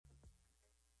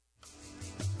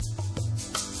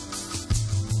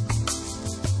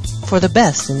for the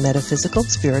best in metaphysical,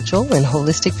 spiritual, and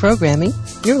holistic programming,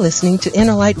 you're listening to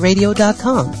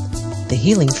InnerLightRadio.com, the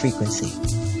healing frequency.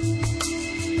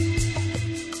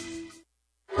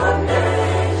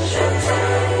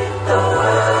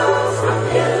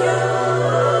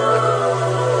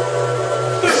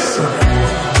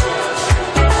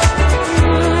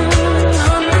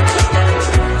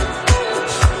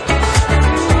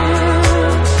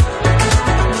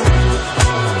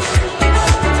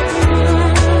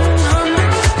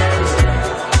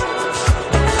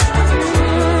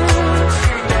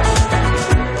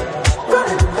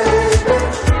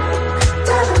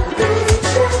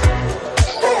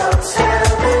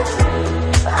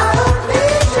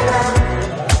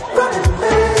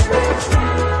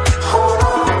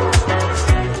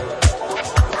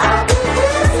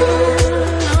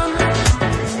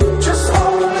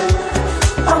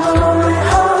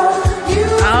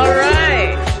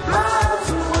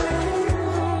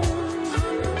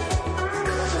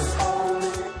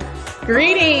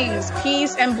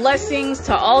 Blessings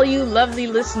to all you lovely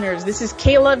listeners. This is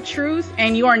K-Love Truth,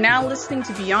 and you are now listening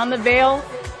to Beyond the Veil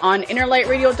on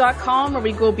InnerLightRadio.com, where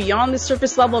we go beyond the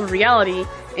surface level of reality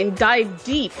and dive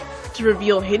deep to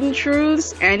reveal hidden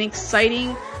truths and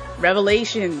exciting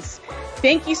revelations.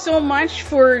 Thank you so much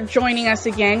for joining us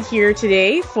again here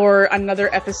today for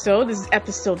another episode. This is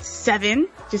episode 7,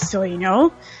 just so you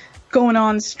know. Going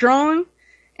on strong.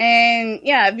 And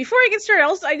yeah, before I get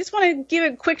started, I just want to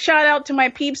give a quick shout out to my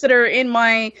peeps that are in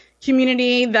my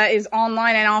community that is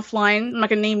online and offline. I'm not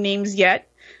going to name names yet.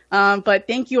 But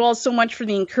thank you all so much for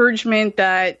the encouragement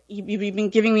that you've been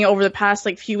giving me over the past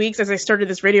few weeks as I started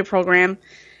this radio program.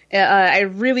 I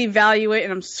really value it,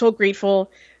 and I'm so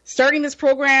grateful. Starting this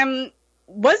program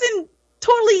wasn't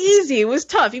totally easy. It was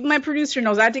tough. Even my producer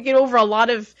knows I had to get over a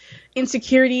lot of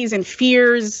insecurities and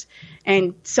fears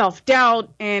and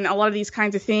self-doubt and a lot of these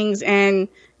kinds of things, and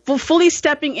fully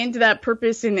stepping into that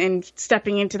purpose and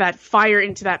stepping into that fire,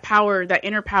 into that power, that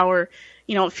inner power,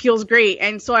 it feels great.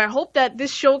 And so I hope that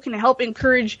this show can help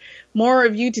encourage more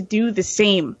of you to do the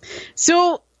same.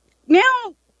 So now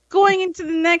going into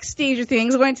the next stage of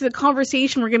things, going to the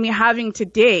conversation we're going to be having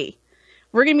today,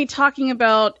 we're going to be talking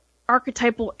about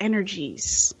archetypal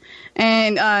energies.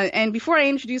 And before I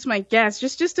introduce my guest,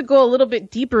 just to go a little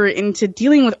bit deeper into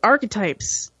dealing with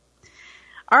archetypes,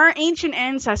 our ancient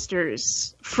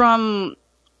ancestors from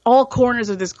all corners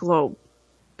of this globe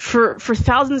for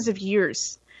thousands of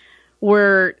years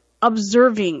were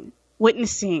observing,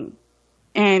 witnessing,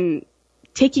 and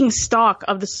taking stock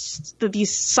of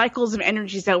these cycles of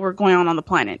energies that were going on the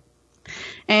planet.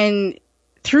 And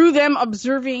through them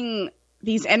observing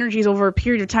these energies over a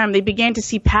period of time, they began to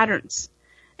see patterns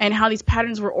and how these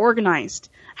patterns were organized,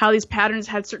 how these patterns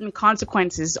had certain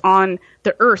consequences on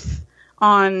the earth,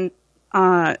 on,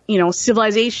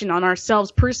 civilization, on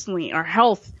ourselves personally, our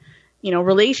health,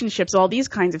 relationships, all these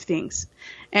kinds of things.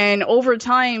 And over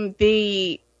time,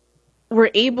 they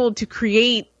were able to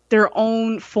create their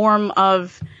own form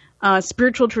of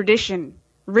spiritual tradition,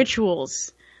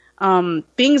 rituals,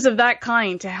 things of that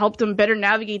kind to help them better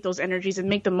navigate those energies and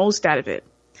make the most out of it.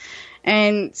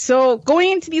 And so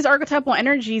going into these archetypal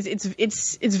energies,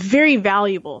 it's very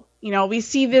valuable. We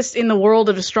see this in the world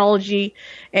of astrology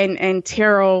and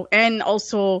tarot, and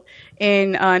also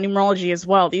in numerology as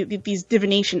well, these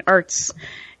divination arts.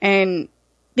 And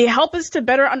they help us to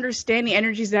better understand the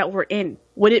energies that we're in,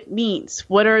 what it means,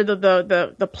 what are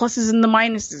the pluses and the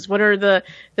minuses, what are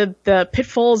the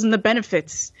pitfalls and the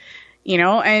benefits.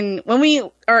 And when we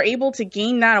are able to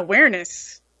gain that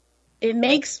awareness, it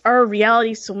makes our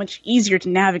reality so much easier to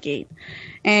navigate.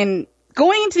 And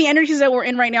going into the energies that we're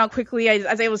in right now quickly,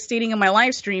 as I was stating in my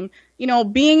live stream,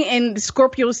 being in the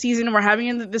Scorpio season, we're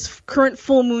having this current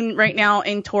full moon right now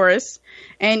in Taurus,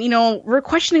 and, we're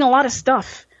questioning a lot of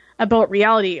stuff about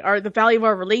reality, the value of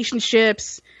our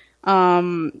relationships,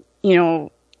 our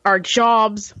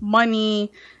jobs,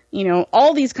 money,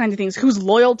 all these kinds of things, who's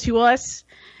loyal to us.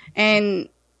 And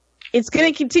it's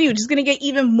going to continue, just going to get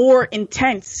even more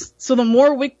intense. So the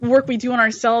more work we do on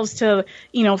ourselves to,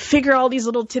 figure all these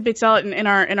little tidbits out in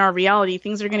our reality,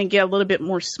 things are going to get a little bit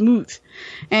more smooth.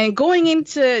 And going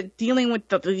into dealing with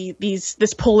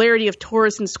this polarity of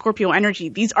Taurus and Scorpio energy,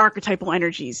 these archetypal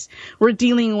energies, we're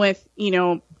dealing with,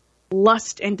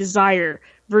 lust and desire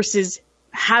versus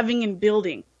having and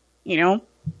building.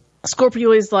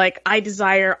 Scorpio is like, I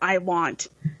desire, I want.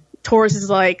 Taurus is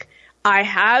like, I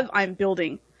have, I'm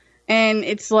building. And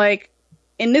it's like,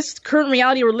 in this current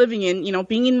reality we're living in,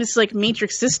 being in this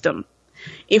matrix system,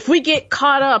 if we get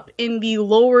caught up in the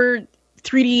lower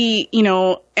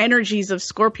 3D, energies of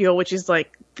Scorpio, which is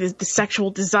like the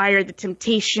sexual desire, the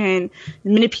temptation, the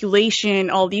manipulation,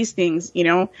 all these things,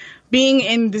 being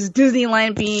in this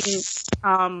Disneyland, being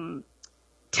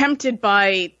tempted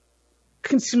by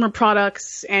consumer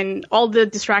products and all the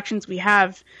distractions we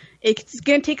have, it's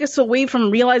going to take us away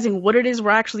from realizing what it is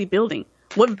we're actually building.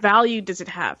 What value does it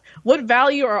have? What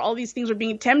value are all these things we're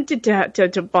being tempted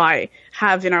to buy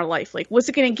have in our life? Like, what's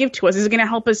it going to give to us? Is it going to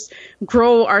help us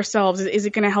grow ourselves? Is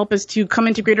it going to help us to come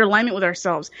into greater alignment with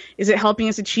ourselves? Is it helping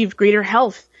us achieve greater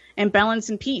health and balance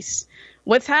and peace?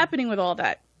 What's happening with all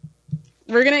that?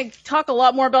 We're going to talk a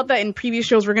lot more about that in previous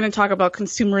shows. We're going to talk about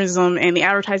consumerism and the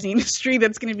advertising industry.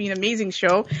 That's going to be an amazing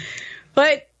show.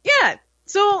 But yeah,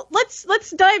 so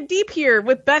let's dive deep here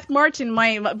with Beth Martin.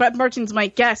 Beth Martin's my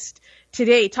guest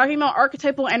today, talking about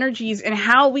archetypal energies and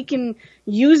how we can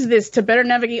use this to better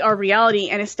navigate our reality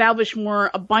and establish more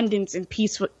abundance and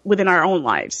peace within our own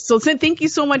lives. So thank you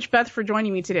so much, Beth, for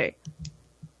joining me today.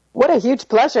 What a huge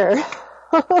pleasure.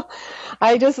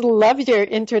 I just love your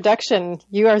introduction.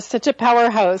 You are such a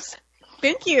powerhouse.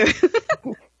 Thank you.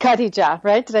 Khadija,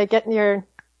 right? Did I get your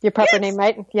proper name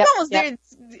right? Yep. Almost there.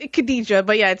 It's Khadija,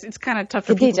 but yeah, it's kind of tough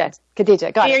for people.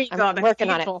 Khadija, got it. There you go. I'm working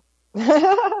on it.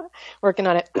 Working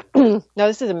on it. No,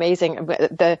 this is amazing.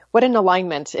 What an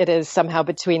alignment it is somehow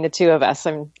between the two of us.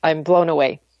 I'm blown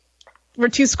away. We're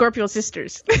two Scorpio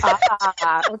sisters.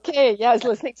 Okay. Yeah, I was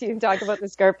listening to you talk about the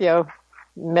Scorpio,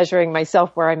 measuring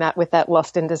myself where I'm at with that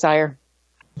lust and desire.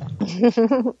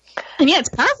 And yeah, it's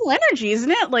powerful energy,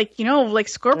 isn't it? Like, like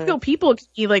Scorpio people can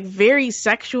be like very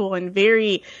sexual and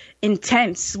very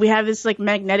intense. We have this like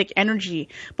magnetic energy.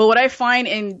 But what I find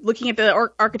in looking at the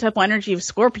archetypal energy of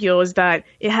Scorpio is that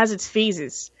it has its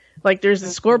phases. Like there's the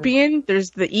scorpion,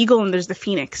 there's the eagle, and there's the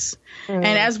phoenix. And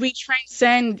as we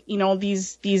transcend,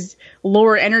 these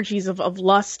lower energies of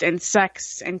lust and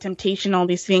sex and temptation, all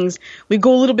these things, we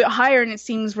go a little bit higher, and it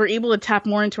seems we're able to tap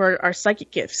more into our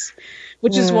psychic gifts,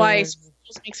 which is why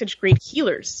Scorpios make such great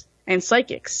healers and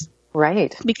psychics.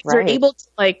 Right. Because they're able to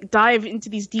like dive into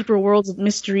these deeper worlds of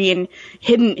mystery and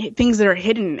hidden things that are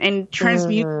hidden and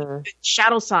transmute the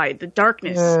shadow side, the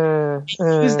darkness. And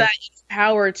use that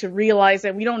power to realize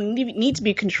that we don't need to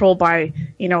be controlled by,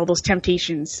 those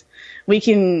temptations. We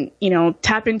can,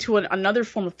 tap into another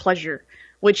form of pleasure,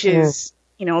 which is,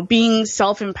 being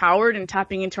self-empowered and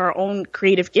tapping into our own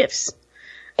creative gifts.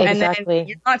 Exactly. And then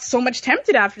you're not so much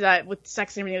tempted after that with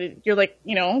sex and everything. You're like,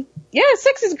 yeah,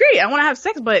 sex is great. I want to have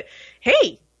sex, but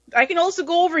hey, I can also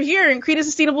go over here and create a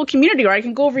sustainable community, or I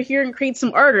can go over here and create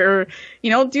some art, or,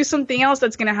 do something else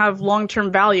that's going to have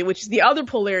long-term value, which is the other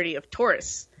polarity of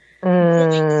Taurus.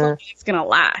 Something that's going to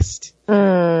last.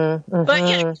 But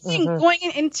yeah, going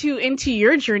into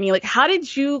your journey, like how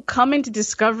did you come into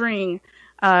discovering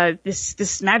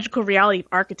this magical reality of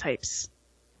archetypes?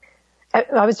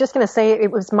 I was just going to say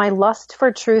it was my lust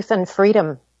for truth and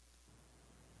freedom,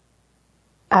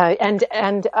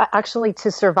 and actually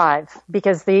to survive.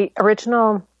 Because the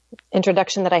original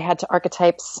introduction that I had to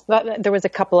archetypes, there was a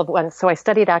couple of ones. So I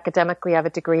studied academically. I have a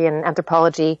degree in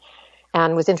anthropology,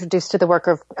 and was introduced to the work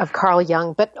of Carl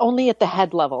Jung, but only at the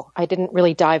head level. I didn't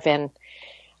really dive in.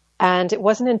 And it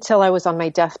wasn't until I was on my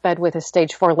deathbed with a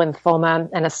stage 4 lymphoma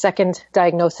and a second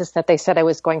diagnosis that they said I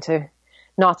was going to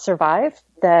not survive,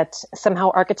 that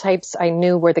somehow archetypes I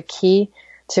knew were the key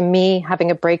to me having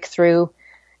a breakthrough,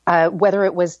 whether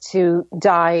it was to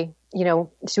die,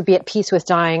 to be at peace with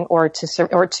dying, or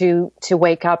to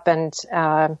wake up and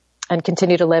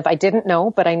continue to live. I didn't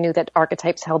know, but I knew that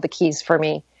archetypes held the keys for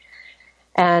me.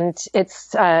 And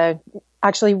it's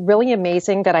actually really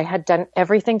amazing that I had done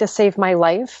everything to save my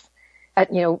life.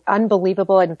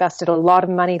 Unbelievable. I invested a lot of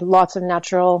money, lots of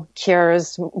natural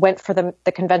cures, went for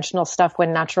the conventional stuff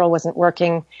when natural wasn't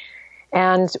working.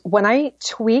 And when I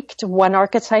tweaked one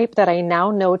archetype that I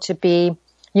now know to be,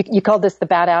 you called this the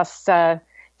badass, I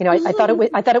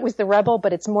thought it was the rebel,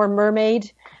 but it's more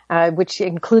mermaid, which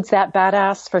includes that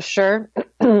badass for sure.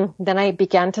 Then I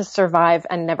began to survive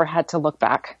and never had to look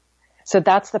back. So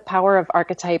that's the power of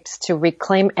archetypes, to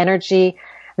reclaim energy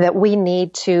that we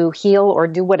need to heal or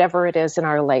do whatever it is in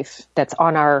our life that's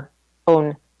on our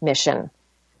own mission.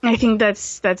 I think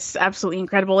that's absolutely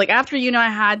incredible. Like after, I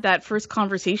had that first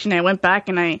conversation, I went back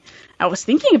and I was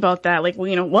thinking about that. Like,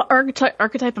 well, what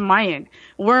archetype am I in?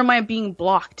 Where am I being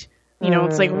blocked?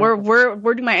 It's like,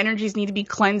 where do my energies need to be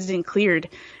cleansed and cleared?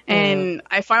 And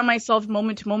I find myself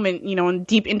moment to moment, in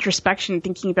deep introspection,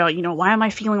 thinking about, why am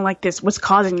I feeling like this? What's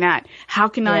causing that? How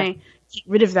can I get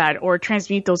rid of that or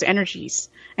transmute those energies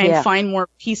and find more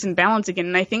peace and balance again?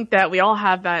 And I think that we all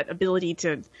have that ability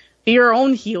to be our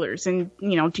own healers and,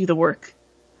 do the work.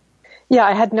 Yeah,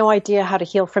 I had no idea how to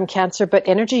heal from cancer, but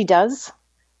energy does.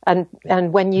 And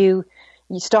when you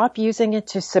stop using it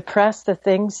to suppress the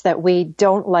things that we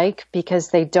don't like because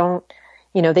they don't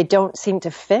seem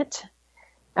to fit.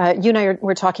 You and I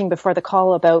were talking before the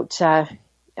call about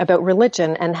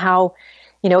religion and how,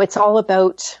 it's all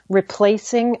about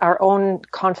replacing our own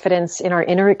confidence in our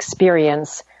inner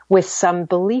experience with some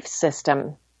belief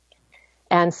system.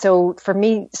 And so for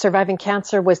me, surviving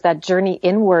cancer was that journey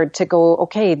inward to go,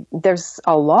 okay, there's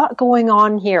a lot going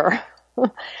on here.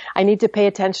 I need to pay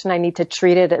attention. I need to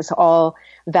treat it as all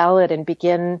valid and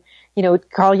begin,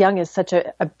 Carl Jung is such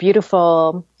a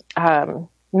beautiful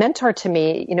mentor to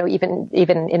me, even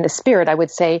in the spirit, I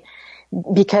would say,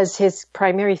 because his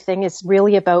primary thing is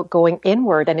really about going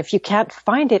inward. And if you can't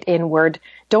find it inward,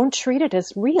 don't treat it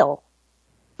as real.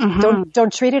 Mm-hmm.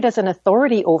 Don't treat it as an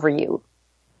authority over you.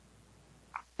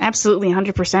 Absolutely,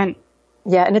 100%.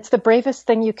 Yeah, and it's the bravest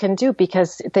thing you can do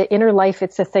because the inner life,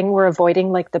 it's a thing we're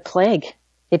avoiding like the plague.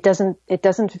 It doesn't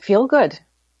feel good.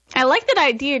 I like that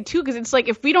idea too, because it's like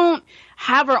if we don't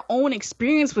have our own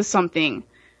experience with something,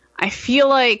 I feel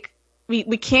like we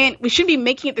should be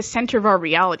making it the center of our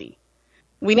reality.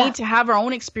 We need to have our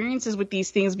own experiences with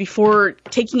these things before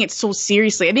taking it so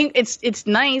seriously. I think it's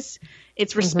nice,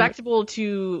 it's respectable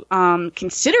to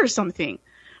consider something,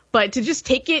 but to just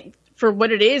take it for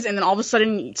what it is and then all of a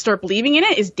sudden start believing in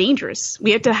it is dangerous.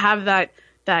 We have to have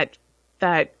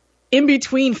that in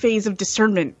between phase of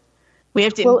discernment. We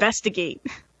have to investigate.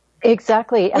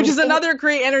 Exactly. Which is another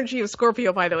great energy of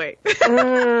Scorpio, by the way.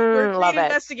 We're love it.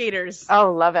 Investigators.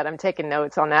 Oh, love it. I'm taking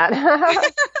notes on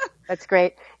that. That's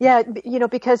great. Yeah,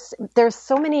 because there's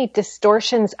so many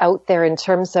distortions out there in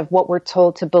terms of what we're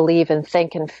told to believe and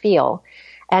think and feel.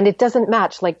 And it doesn't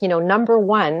match. Like, number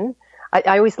one,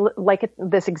 I always like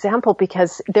this example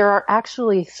because there are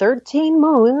actually 13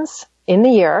 moons in the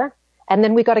year, and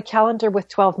then we got a calendar with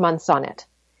 12 months on it.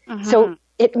 Mm-hmm. So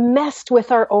it messed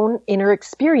with our own inner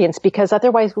experience because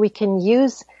otherwise we can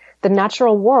use the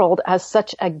natural world as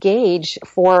such a gauge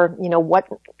for,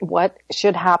 what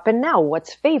should happen now?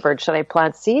 What's favored? Should I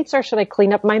plant seeds or should I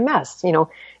clean up my mess?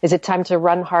 Is it time to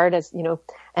run hard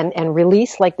and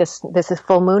release like this is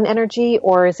full moon energy,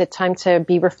 or is it time to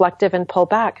be reflective and pull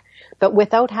back? But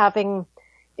without having,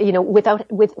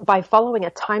 by following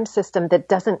a time system that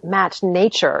doesn't match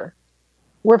nature,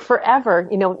 we're forever,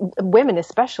 women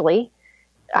especially,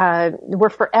 we're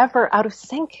forever out of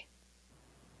sync.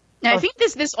 I think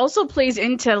this also plays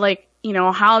into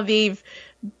how they've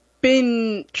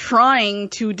been trying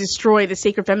to destroy the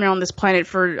sacred feminine on this planet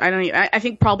for, I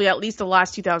think probably at least the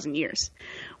last 2,000 years,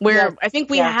 where I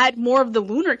think we had more of the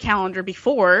lunar calendar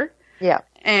before. Yeah.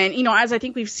 And, as I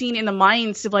think we've seen in the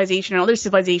Mayan civilization and other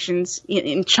civilizations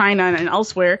in China and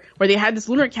elsewhere, where they had this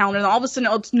lunar calendar, and all of a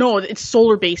sudden, it's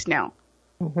solar based now.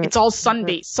 Mm-hmm. It's all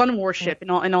sun-based, sun worship,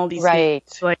 and all these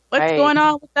things. Like, what's going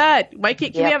on with that? Why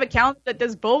can't we have a calendar that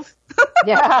does both?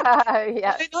 Yeah.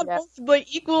 They're not both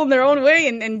equal in their own way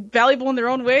and valuable in their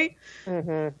own way.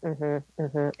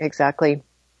 Exactly.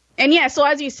 And so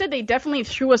as you said, they definitely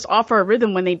threw us off our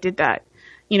rhythm when they did that.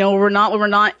 We're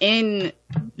not in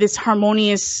this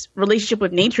harmonious relationship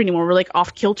with nature anymore. We're like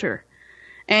off kilter.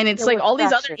 And it's like all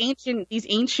these other ancient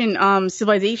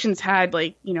civilizations had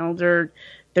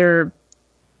their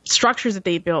structures that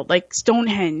they built, like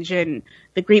Stonehenge and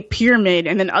the Great Pyramid,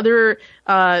 and then other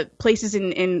places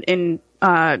in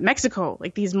Mexico,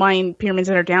 like these Mayan pyramids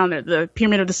that are down there, the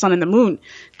Pyramid of the Sun and the Moon,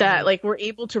 that were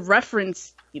able to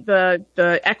reference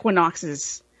the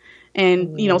equinoxes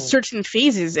and certain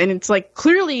phases. And it's like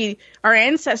clearly our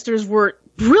ancestors were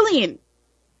brilliant,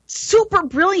 super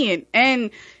brilliant,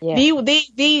 and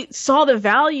they saw the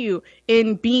value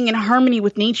in being in harmony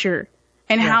with nature.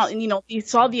 And how, they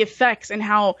saw the effects and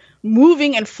how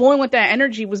moving and flowing with that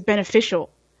energy was beneficial,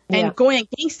 and going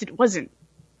against it wasn't.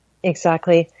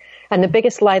 Exactly. And the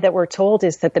biggest lie that we're told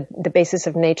is that the basis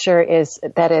of nature is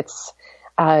that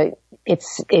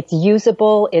it's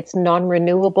usable, it's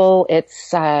non-renewable,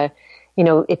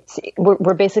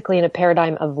 we're basically in a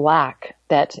paradigm of lack,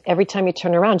 that every time you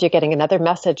turn around, you're getting another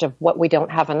message of what we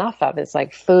don't have enough of. It's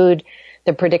like food.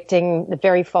 They're predicting the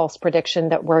very false prediction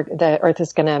that the earth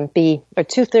is going to be, or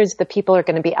 2/3 of the people are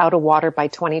going to be out of water by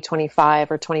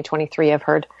 2025 or 2023. I've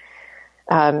heard,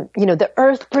 the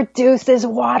earth produces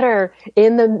water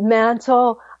in the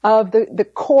mantle of the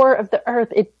core of the earth.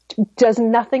 It does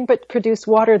nothing but produce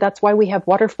water. That's why we have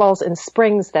waterfalls and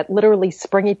springs that literally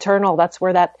spring eternal. That's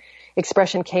where that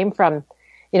expression came from.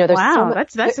 Wow,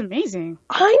 that's amazing.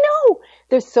 I know.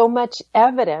 There's so much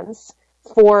evidence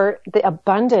for the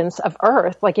abundance of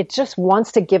earth. Like, it just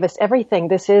wants to give us everything.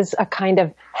 This is a kind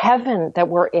of heaven that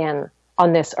we're in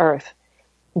on this earth.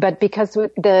 But because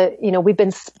we've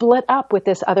been split up with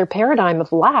this other paradigm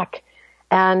of lack,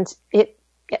 and it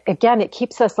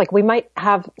keeps us like we might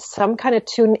have some kind of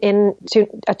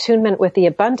attunement with the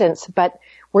abundance, but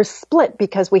we're split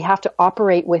because we have to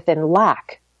operate within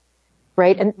lack.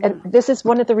 Right. And this is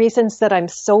one of the reasons that I'm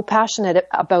so passionate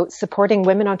about supporting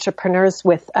women entrepreneurs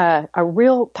with a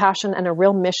real passion and a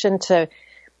real mission to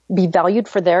be valued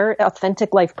for their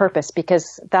authentic life purpose,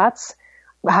 because that's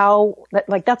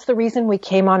the reason we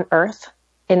came on earth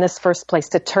in this first place,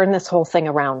 to turn this whole thing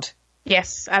around.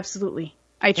 Yes, absolutely.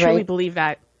 I truly believe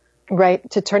that. Right.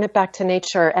 To turn it back to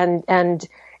nature and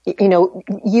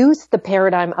use the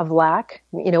paradigm of lack,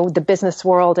 the business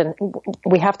world, and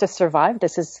we have to survive.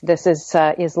 This is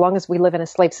as long as we live in a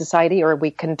slave society, or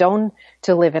we condone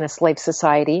to live in a slave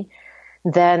society,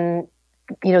 then,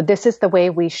 this is the way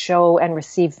we show and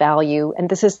receive value. And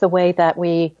this is the way that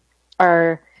we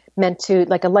are meant to,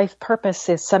 like, a life purpose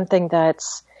is something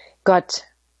that's got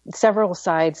several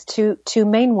sides, two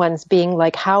main ones being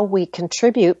like how we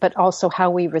contribute, but also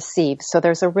how we receive. So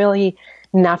there's a really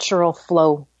natural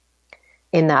flow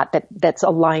in that's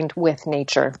aligned with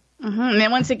nature. Mm-hmm. And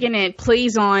then once again, it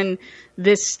plays on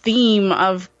this theme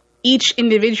of each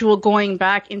individual going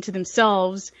back into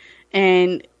themselves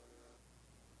and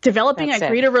developing a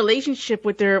greater relationship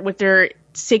with their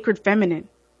sacred feminine.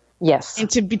 Yes. And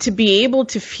to be able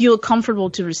to feel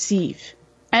comfortable to receive,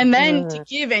 and then to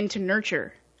give and to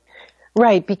nurture.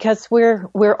 Right, because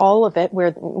we're all of it.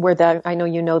 We're the, I know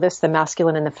you know this, the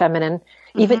masculine and the feminine.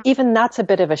 Even that's a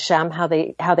bit of a sham, how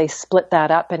they split that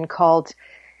up and called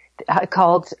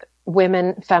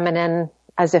women feminine,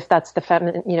 as if that's the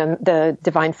feminine, the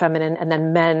divine feminine, and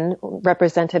then men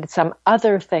represented some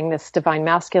other thing, this divine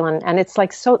masculine. And it's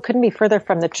like, so it couldn't be further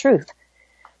from the truth.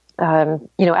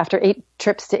 After 8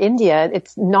 trips to India,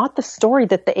 it's not the story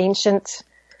that the ancient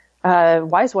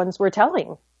wise ones were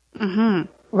telling.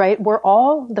 Mm-hmm. Right? We're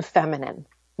all the feminine.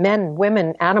 Men,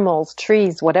 women, animals,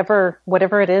 trees, whatever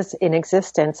it is in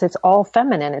existence, it's all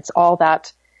feminine. It's all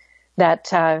that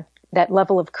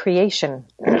level of creation.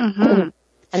 Mm-hmm.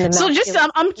 So just,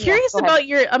 I'm curious about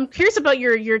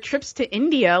your trips to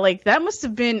India. Like, that must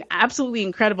have been absolutely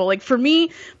incredible. Like, for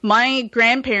me, my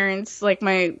grandparents, like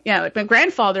my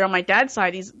grandfather on my dad's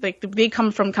side, they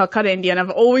come from Calcutta, India, and I've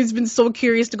always been so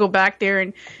curious to go back there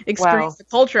and experience the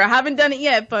culture. I haven't done it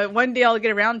yet, but one day I'll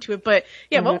get around to it. But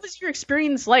yeah, what was your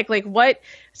experience like? Like, what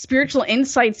spiritual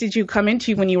insights did you come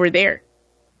into when you were there?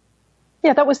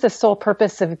 Yeah, that was the sole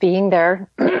purpose of being there.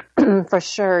 For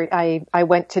sure. I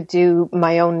went to do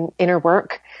my own inner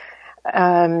work,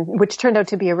 which turned out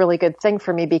to be a really good thing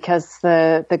for me, because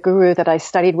the guru that I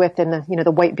studied with, in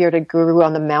the white bearded guru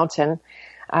on the mountain,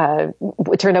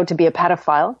 turned out to be a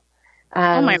pedophile.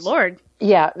 And, oh my Lord.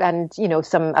 Yeah. And,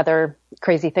 some other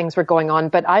crazy things were going on,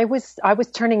 but I was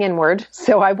turning inward.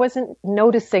 So I wasn't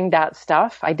noticing that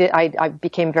stuff. I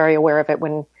became very aware of it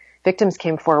when victims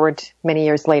came forward many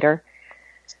years later.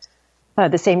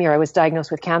 The same year I was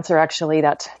diagnosed with cancer, actually,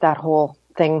 that whole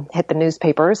thing hit the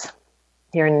newspapers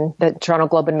here in the Toronto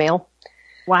Globe and Mail.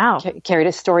 Wow. Carried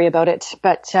a story about it.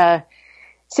 But,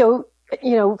 so,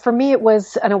 for me, it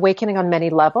was an awakening on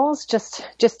many levels, just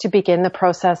to begin the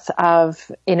process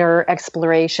of inner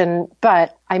exploration.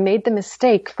 But I made the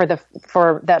mistake for the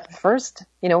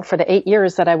 8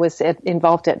 years that I was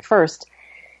involved at first,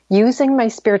 using my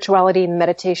spirituality and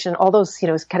meditation, all those,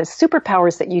 kind of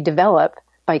superpowers that you develop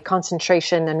by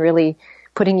concentration and really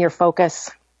putting your focus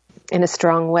in a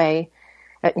strong way,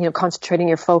 concentrating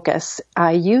your focus.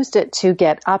 I used it to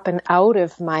get up and out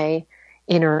of my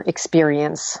inner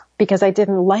experience, because I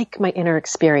didn't like my inner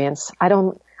experience. I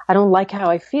don't like how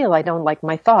I feel. I don't like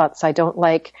my thoughts. I don't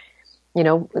like,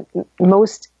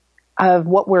 most of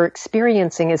what we're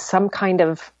experiencing is some kind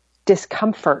of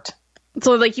discomfort.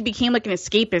 So like you became like an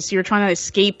escapist. You were trying to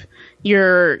escape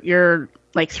your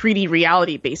like 3D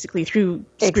reality, basically, through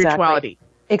spirituality.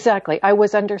 Exactly. I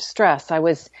was under stress. I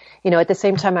was, at the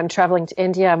same time I'm traveling to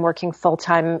India, I'm working full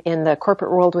time in the corporate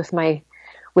world with my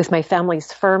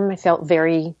family's firm. I felt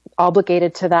very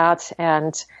obligated to that.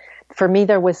 And for me,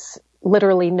 there was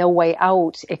literally no way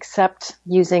out except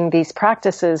using these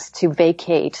practices to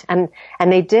vacate. And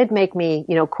they did make me,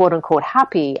 quote unquote,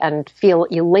 happy and feel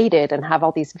elated and have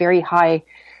all these very high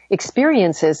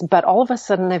experiences, but all of a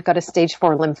sudden they've got a stage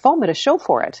 4 lymphoma to show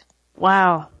for it.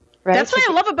 Wow. Right? That's what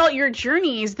I love about your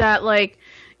journey, is that, like,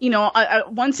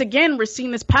 once again, we're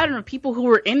seeing this pattern of people who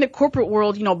are in the corporate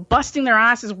world, busting their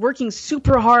asses, working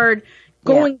super hard,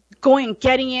 going and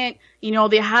getting it.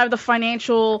 They have the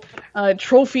financial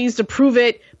trophies to prove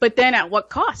it, but then at what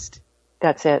cost?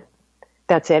 That's it.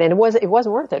 And it wasn't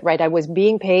worth it, right? I was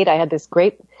being paid. I had this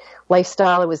great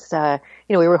lifestyle. It was,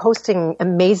 we were hosting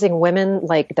amazing women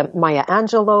like the Maya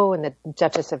Angelou and the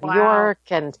Duchess of York.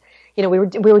 And, we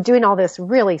were doing all this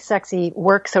really sexy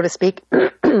work, so to speak,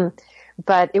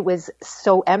 but it was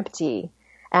so empty.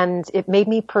 And it made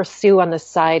me pursue on the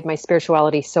side my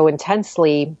spirituality so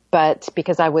intensely, but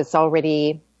because I was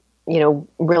already,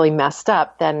 really messed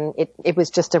up, then it was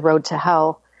just a road to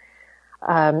hell.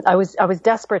 I was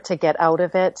desperate to get out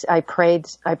of it. I prayed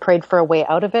for a way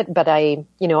out of it, but I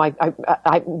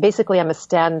basically I'm a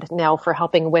stand now for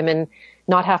helping women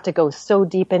not have to go so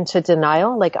deep into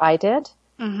denial like I did.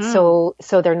 Mm-hmm.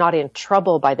 So they're not in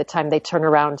trouble by the time they turn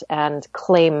around and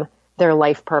claim their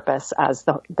life purpose as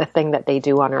the thing that they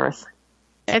do on earth.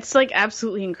 It's like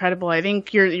absolutely incredible. I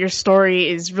think your story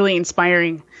is really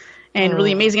inspiring and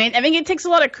really amazing. I think it takes a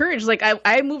lot of courage. Like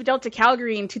I moved out to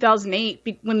Calgary in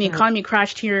 2008 when the economy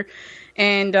crashed here,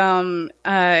 and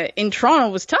in Toronto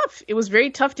it was tough. It was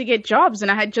very tough to get jobs,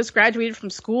 and I had just graduated from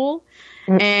school,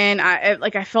 and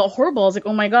I felt horrible. I was like,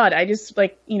 oh my God, I just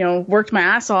worked my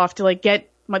ass off to get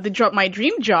my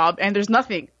dream job, and there's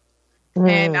nothing.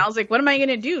 And I was like, what am I going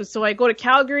to do? So I go to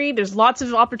Calgary. There's lots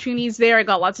of opportunities there. I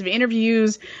got lots of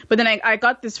interviews, but then I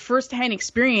got this firsthand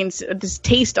experience, this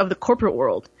taste of the corporate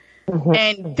world. Mm-hmm.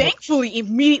 And thankfully,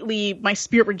 immediately my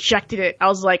spirit rejected it. I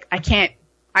was like, I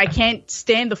can't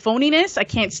stand the phoniness. I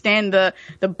can't stand the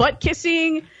butt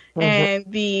kissing and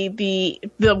the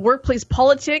workplace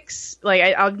politics.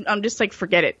 I'm just like,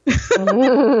 forget it.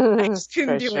 I just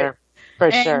couldn't do it. For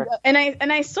sure. And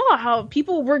I saw how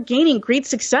people were gaining great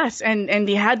success and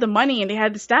they had the money and they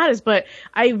had the status, but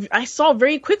I saw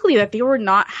very quickly that they were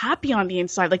not happy on the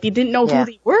inside. Like they didn't know who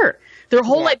they were. Their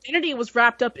whole identity was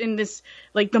wrapped up in this,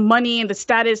 the money and the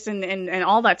status and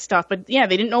all that stuff. But they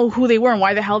didn't know who they were and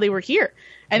why the hell they were here.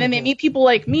 And then they meet people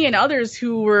like me and others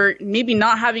who were maybe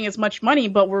not having as much money,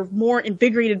 but were more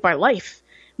invigorated by life,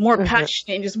 more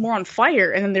passionate and just more on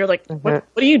fire. And then they're like, what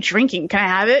are you drinking? Can I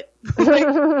have it? What are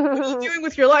you doing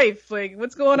with your life?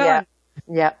 What's going on?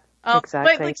 Yeah,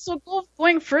 exactly. But so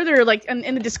going further,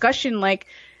 in the discussion,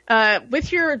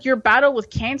 with your battle with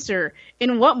cancer,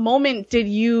 in what moment did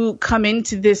you come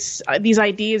into these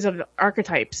ideas of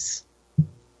archetypes?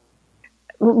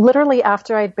 Literally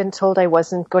after I'd been told I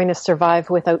wasn't going to survive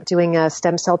without doing a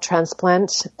stem cell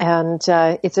transplant. And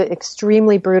it's an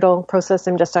extremely brutal process.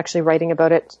 I'm just actually writing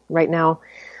about it right now.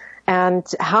 And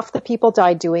half the people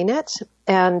die doing it.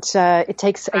 And it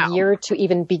takes a year to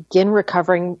even begin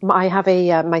recovering. I have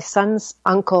my son's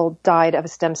uncle died of a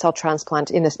stem cell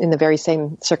transplant in the very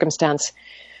same circumstance.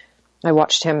 I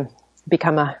watched him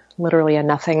become literally a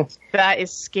nothing. That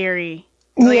is scary.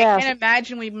 I can't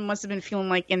imagine what we must have been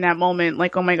feeling in that moment.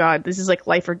 Oh my God, this is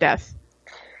life or death.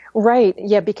 Right.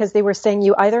 Yeah, because they were saying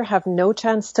you either have no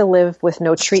chance to live with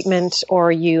no treatment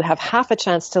or you have half a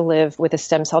chance to live with a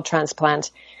stem cell transplant.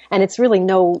 And it's really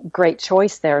no great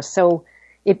choice there. So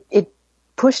it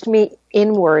pushed me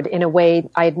inward in a way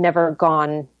I had never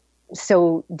gone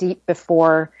so deep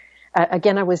before.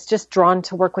 Again, I was just drawn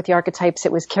to work with the archetypes.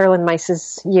 It was Carolyn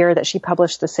Myss's year that she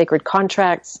published The Sacred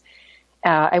Contracts.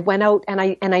 I went out and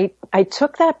I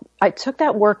took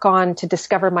that work on to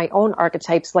discover my own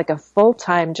archetypes like a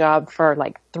full-time job for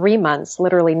 3 months,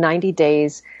 literally 90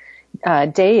 days,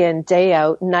 day in, day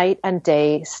out, night and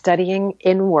day, studying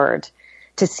inward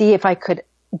to see if I could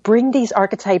bring these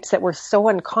archetypes that were so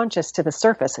unconscious to the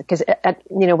surface. Because,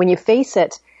 when you face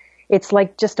it, it's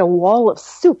like just a wall of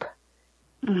soup.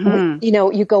 Mm-hmm.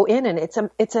 You go in and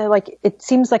it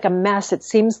seems like a mess. It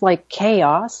seems like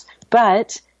chaos,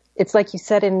 but it's like you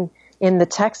said in the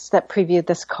text that previewed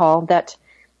this call that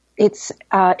it's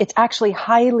actually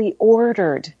highly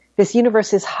ordered. This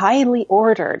universe is highly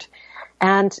ordered,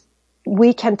 and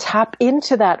we can tap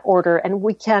into that order, and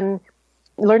we can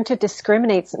learn to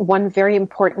discriminate. One very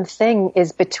important thing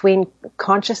is between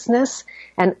consciousness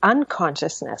and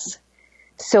unconsciousness.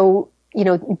 So,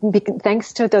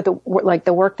 thanks to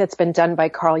the work that's been done by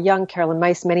Carl Jung, Carolyn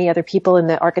Myss, many other people in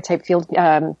the archetype field,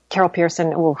 Carol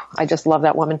Pearson. Oh, I just love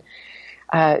that woman.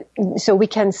 So we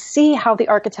can see how the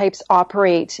archetypes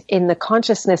operate in the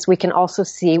consciousness. We can also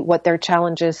see what their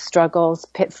challenges, struggles,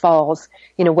 pitfalls,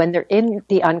 when they're in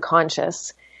the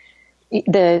unconscious.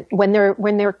 When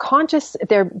they're conscious,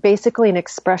 they're basically an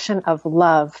expression of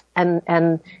love,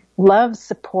 and love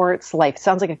supports life.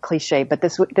 Sounds like a cliche, but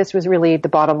this was really the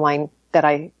bottom line that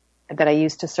I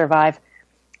used to survive.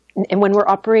 And when we're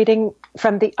operating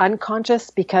from the unconscious,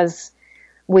 because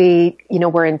we're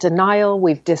in denial,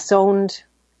 we've disowned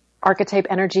archetype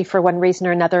energy for one reason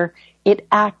or another, it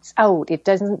acts out. It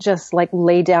doesn't just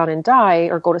lay down and die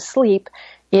or go to sleep.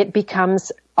 It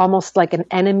becomes almost like an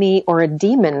enemy or a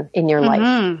demon in your life.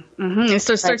 Mm-hmm. It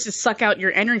starts to suck out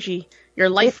your energy, your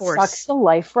life force. It sucks the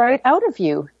life right out of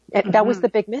you. That was the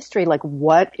big mystery. Like,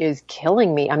 what is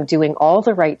killing me? I'm doing all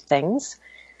the right things,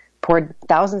 poured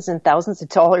thousands and thousands of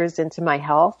dollars into my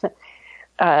health.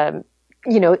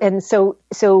 And so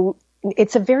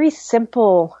it's a very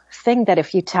simple thing that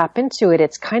if you tap into it,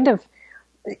 it's kind of,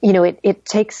 never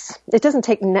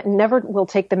will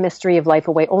take the mystery of life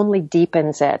away, only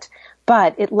deepens it.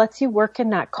 But it lets you work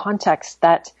in that context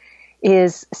that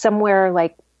is somewhere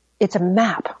like, it's a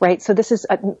map, right? So this is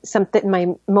something,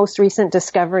 my most recent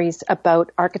discoveries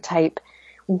about archetype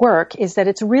work is that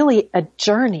it's really a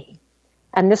journey.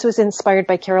 And this was inspired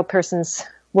by Carol Pearson's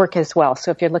work as well.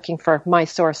 So if you're looking for my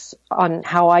source on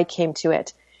how I came to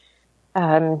it,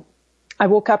 I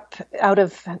woke up out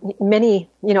of many,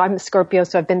 I'm a Scorpio,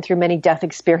 so I've been through many death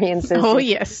experiences. Oh,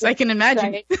 yes, I can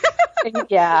imagine.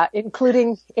 Yeah,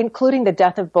 including the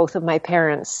death of both of my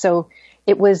parents. So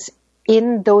it was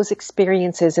in those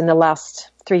experiences in the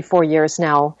last 3-4 years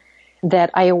now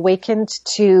that I awakened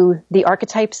to the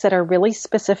archetypes that are really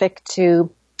specific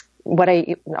to what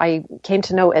I came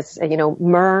to know as,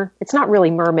 mer. It's not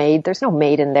really mermaid. There's no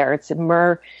maid in there. It's a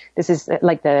mer. This is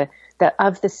like the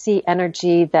of the sea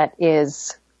energy that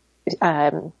is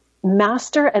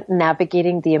master at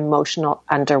navigating the emotional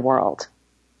underworld.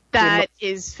 That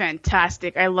is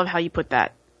fantastic. I love how you put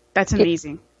that. That's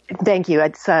amazing. Thank you.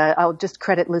 It's I'll just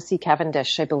credit Lucy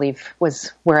Cavendish, I believe,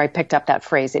 was where I picked up that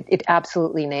phrase. It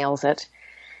absolutely nails it.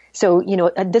 So,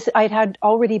 I had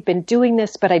already been doing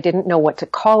this, but I didn't know what to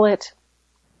call it.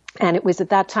 And it was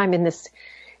at that time in this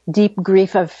deep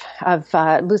grief of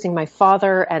losing my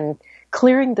father and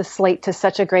clearing the slate to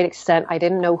such a great extent. I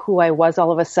didn't know who I was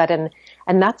all of a sudden.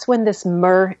 And that's when this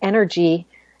mer energy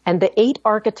and the 8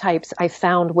 archetypes I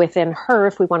found within her,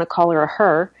 if we want to call her a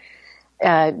her,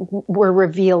 were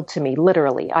revealed to me,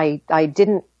 literally. I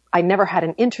never had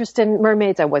an interest in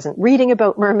mermaids. I wasn't reading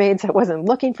about mermaids. I wasn't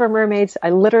looking for mermaids. I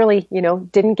literally,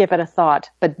 didn't give it a thought,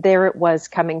 but there it was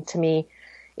coming to me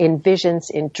in visions,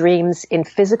 in dreams, in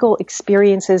physical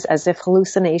experiences as if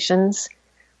hallucinations.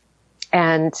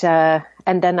 And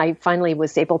then I finally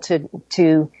was able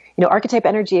to archetype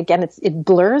energy again, it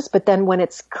blurs, but then when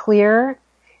it's clear,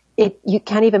 you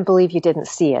can't even believe you didn't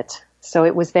see it. So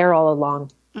it was there all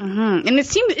along. Mm-hmm. And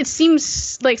it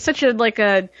seems like such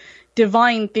a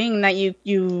divine thing that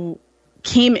you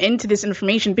came into this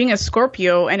information. Being a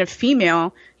Scorpio and a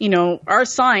female, our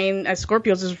sign as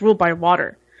Scorpios is ruled by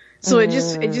water. So it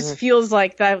just feels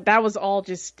like that was all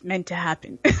just meant to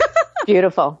happen.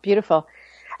 Beautiful, beautiful.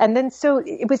 And then so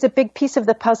it was a big piece of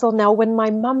the puzzle now when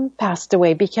my mom passed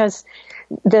away, because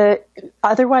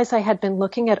otherwise I had been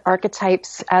looking at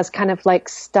archetypes as kind of like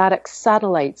static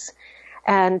satellites.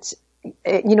 And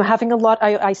having a lot,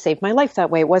 I saved my life that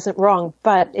way. It wasn't wrong,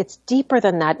 but it's deeper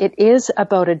than that. It is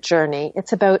about a journey.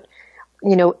 It's about,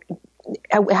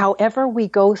 however we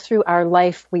go through our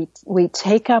life, we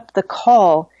take up the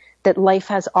call that life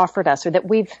has offered us, or that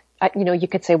we've, you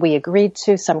could say we agreed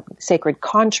to some sacred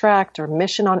contract or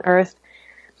mission on earth.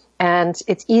 And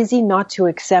it's easy not to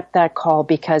accept that call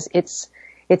because it's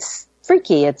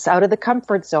freaky. It's out of the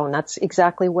comfort zone. That's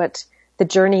exactly what the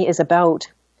journey is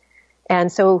about.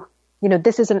 And so,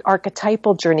 this is an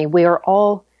archetypal journey. We are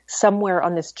all somewhere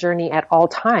on this journey at all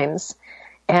times.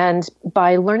 And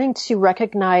by learning to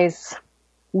recognize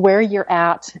where you're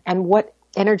at and what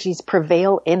energies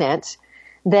prevail in it,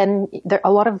 then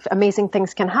a lot of amazing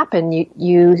things can happen.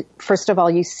 You first of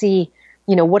all, you see,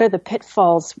 what are the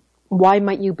pitfalls? Why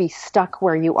might you be stuck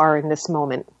where you are in this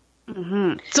moment?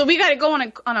 Mm-hmm. So we got to go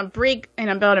on a break in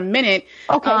about a minute.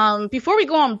 Okay. Before we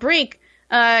go on break,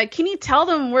 can you tell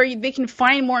them where they can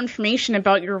find more information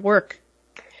about your work?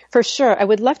 For sure. I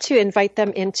would love to invite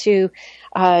them into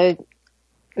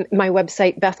my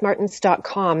website,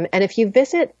 bethmartins.com. And if you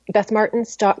visit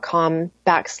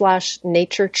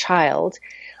bethmartins.com/naturechild,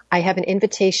 I have an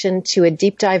invitation to a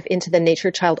deep dive into the nature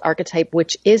child archetype,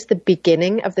 which is the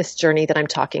beginning of this journey that I'm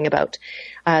talking about.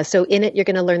 So in it, you're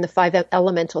going to learn the 5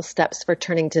 elemental steps for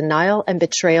turning denial and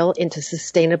betrayal into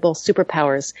sustainable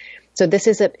superpowers. So this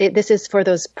is for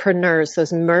those preneurs,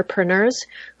 those merpreneurs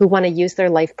who want to use their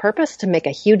life purpose to make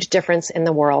a huge difference in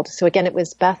the world. So again, it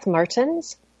was Beth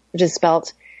Martins, which is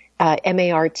spelled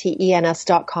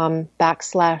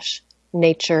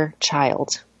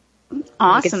martens.com/naturechild.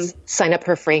 Awesome. Sign up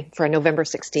for free for November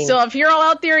 16th. So if you're all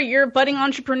out there, you're a budding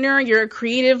entrepreneur, you're a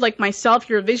creative like myself,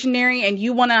 you're a visionary, and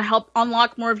you want to help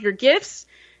unlock more of your gifts,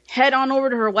 head on over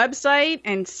to her website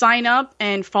and sign up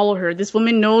and follow her. This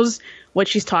woman knows what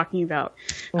she's talking about.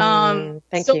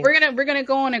 Thank so you. we're gonna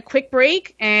go on a quick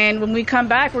break, and when we come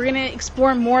back, we're gonna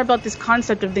explore more about this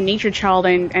concept of the nature child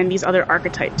and these other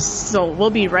archetypes. So we'll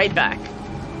be right back.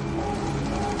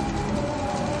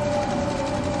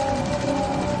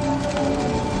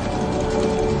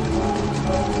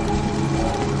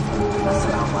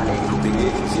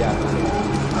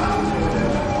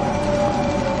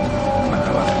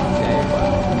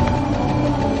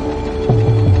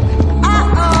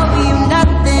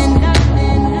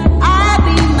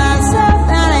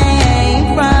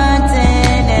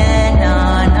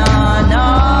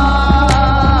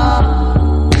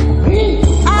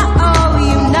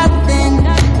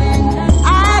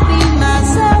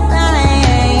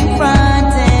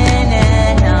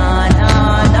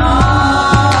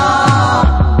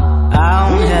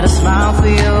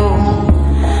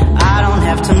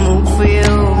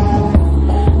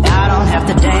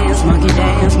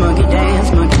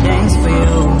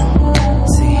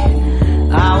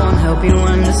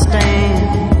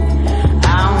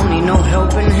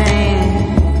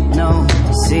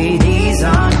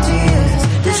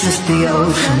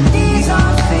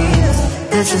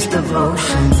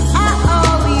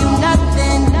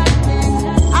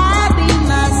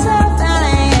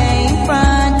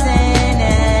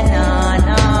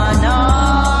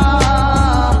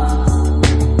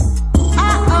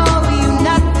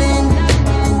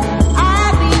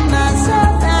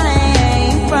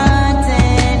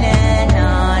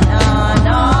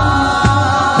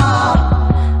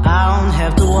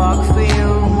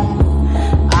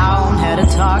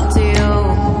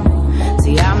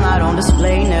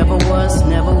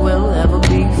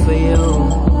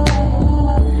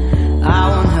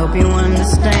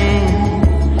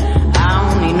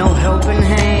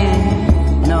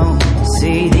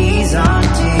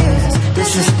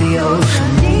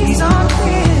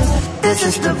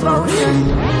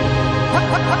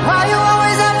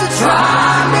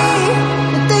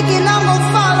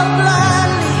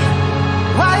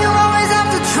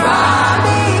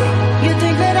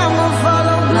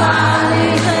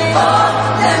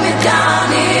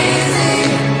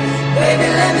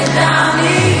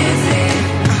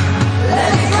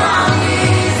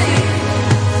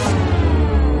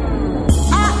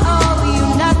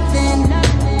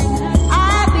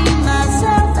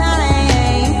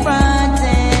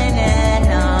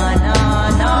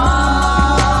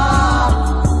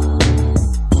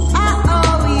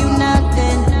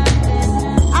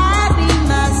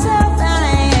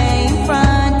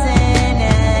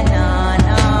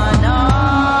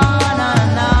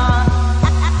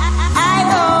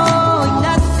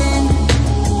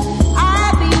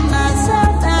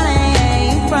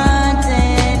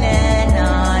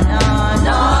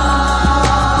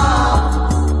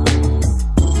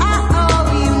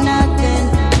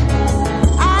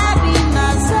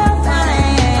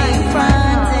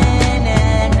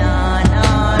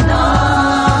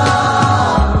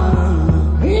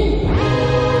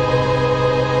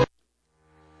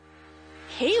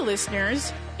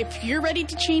 If you're ready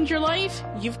to change your life,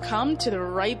 you've come to the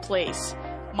right place.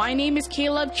 My name is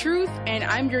Caleb Truth, and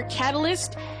I'm your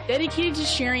catalyst, dedicated to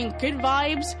sharing good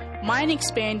vibes,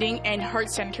 mind-expanding, and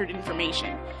heart-centered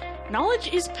information.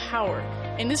 Knowledge is power.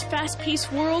 In this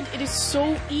fast-paced world, it is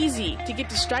so easy to get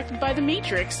distracted by the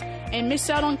matrix and miss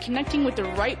out on connecting with the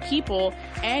right people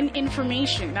and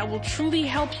information that will truly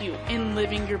help you in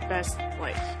living your best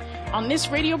life. On this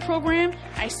radio program,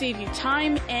 I save you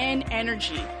time and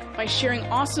energy by sharing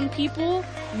awesome people,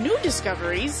 new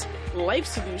discoveries, life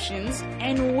solutions,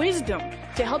 and wisdom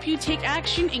to help you take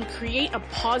action and create a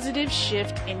positive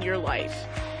shift in your life.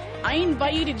 I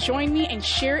invite you to join me and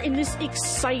share in this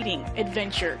exciting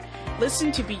adventure.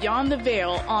 Listen to Beyond the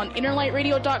Veil on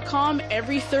InnerlightRadio.com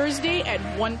every Thursday at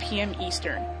 1 p.m.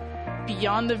 Eastern.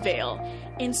 Beyond the Veil,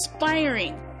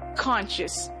 inspiring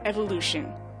conscious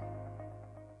evolution.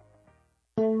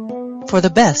 For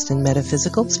the best in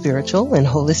metaphysical, spiritual, and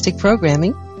holistic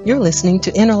programming, you're listening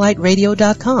to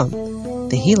InnerlightRadio.com,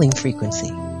 the healing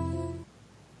frequency.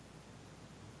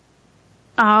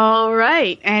 All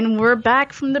right, and we're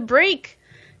back from the break.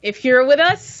 If you're with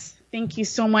us, thank you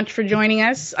so much for joining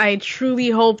us. I truly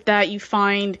hope that you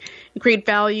find great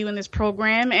value in this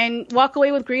program and walk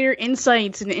away with greater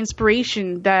insights and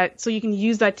inspiration so you can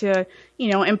use that to,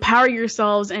 empower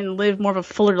yourselves and live more of a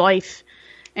fuller life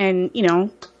and,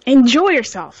 enjoy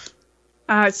yourself.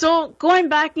 So going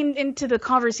back into the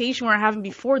conversation we were having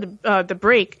before the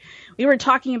break, we were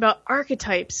talking about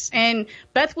archetypes, and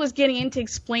Beth was getting into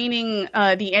explaining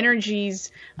the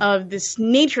energies of this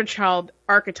nature child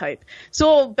archetype.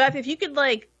 So Beth, if you could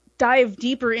dive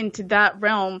deeper into that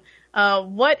realm.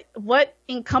 What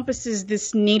encompasses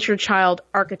this nature child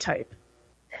archetype?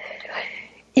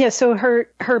 Yeah, so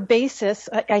her basis,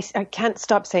 I can't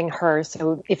stop saying her.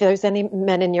 So if there's any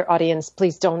men in your audience,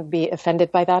 please don't be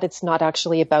offended by that. It's not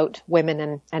actually about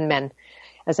women and men,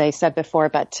 as I said before.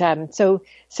 But so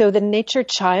the nature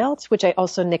child, which I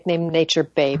also nicknamed nature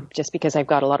babe, just because I've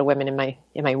got a lot of women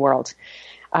in my world.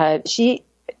 She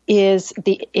is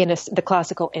the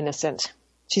classical innocent.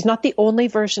 She's not the only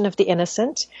version of the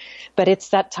innocent, but it's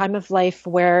that time of life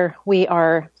where we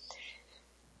are,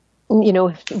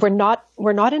 we're not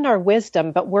in our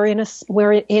wisdom, but we're in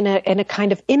a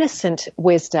kind of innocent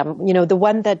wisdom, the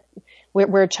one that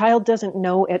where a child doesn't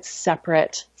know it's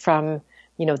separate from,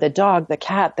 the dog, the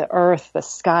cat, the earth, the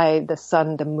sky, the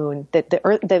sun, the moon.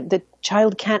 The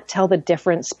child can't tell the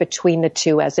difference between the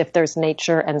two, as if there's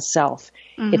nature and self.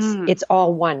 Mm-hmm. It's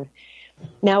all one.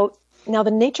 Now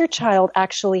the nature child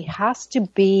actually has to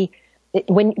be,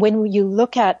 when you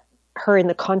look at her in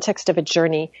the context of a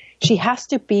journey, she has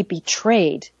to be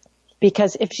betrayed,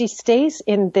 because if she stays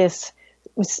in this,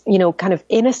 kind of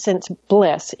innocent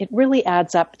bliss, it really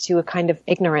adds up to a kind of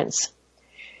ignorance.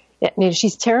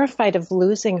 She's terrified of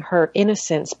losing her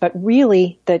innocence, but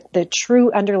really the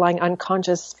true underlying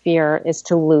unconscious fear is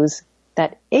to lose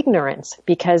that ignorance,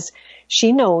 because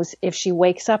she knows if she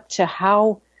wakes up to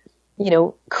how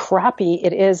crappy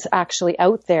it is actually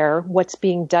out there, what's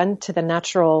being done to the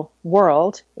natural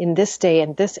world in this day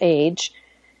and this age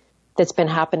that's been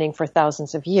happening for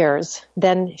thousands of years,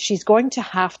 then she's going to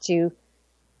have to,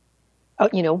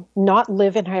 not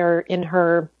live in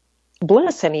her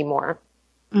bliss anymore.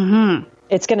 Mm-hmm.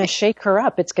 It's going to shake her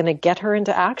up. It's going to get her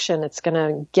into action. It's going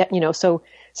to get, so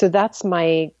that's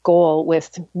my goal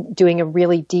with doing a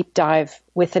really deep dive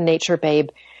with the nature babe,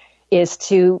 is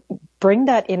to bring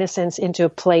that innocence into a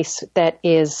place that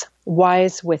is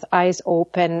wise, with eyes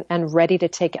open and ready to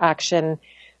take action,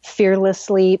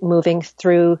 fearlessly moving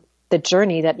through the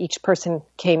journey that each person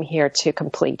came here to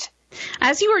complete.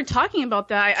 As you were talking about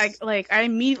that, I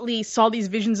immediately saw these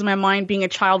visions in my mind being a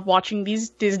child watching these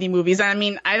Disney movies. I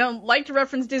mean, I don't like to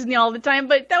reference Disney all the time,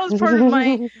 but that was part of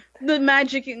the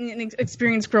magic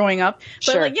experience growing up.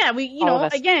 But sure.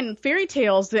 Again, fairy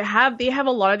tales they have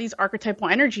a lot of these archetypal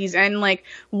energies, and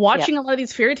watching a lot of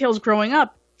these fairy tales growing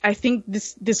up, I think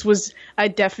this was a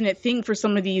definite thing for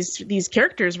some of these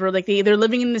characters, where they're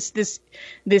living in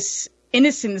this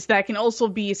innocence that can also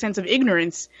be a sense of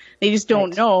ignorance. They just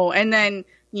don't know. And then,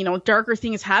 darker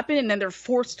things happen, and then they're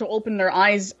forced to open their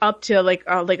eyes up to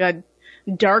a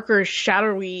darker,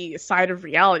 shadowy side of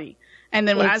reality. And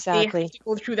then as they have to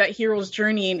go through that hero's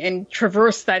journey and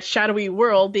traverse that shadowy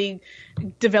world, they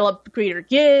develop greater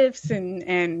gifts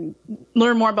and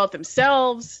learn more about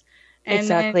themselves. And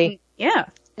exactly. Yeah.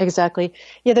 Exactly.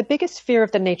 Yeah, the biggest fear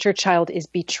of the nature child is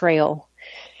betrayal.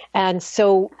 And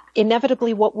so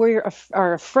inevitably what we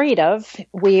are afraid of,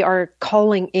 we are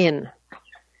calling in.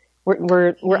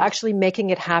 We're actually making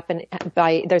it happen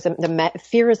by,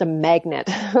 fear is a magnet.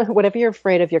 Whatever you're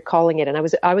afraid of, you're calling it. And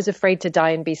I was afraid to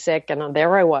die and be sick, and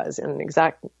there I was in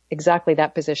exactly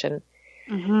that position.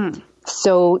 Mm-hmm.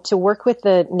 So to work with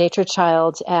the nature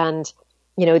child and,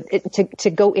 to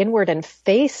go inward and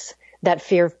face that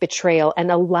fear of betrayal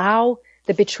and allow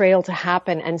the betrayal to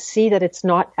happen and see that it's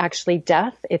not actually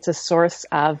death. It's a source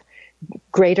of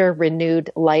greater renewed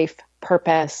life,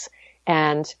 purpose,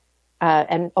 and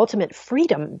ultimate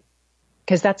freedom.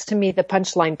 Because that's, to me, the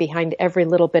punchline behind every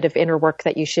little bit of inner work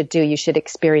that you should do. You should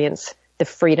experience the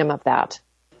freedom of that.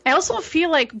 I also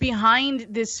feel like behind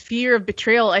this fear of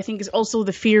betrayal, I think, is also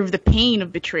the fear of the pain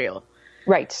of betrayal.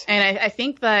 Right. And I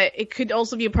think that it could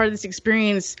also be a part of this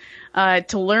experience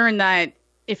to learn that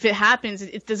if it happens,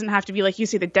 it doesn't have to be, like you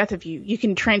say, the death of you. You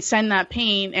can transcend that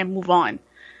pain and move on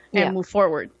and move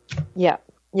forward. Yeah.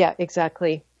 Yeah,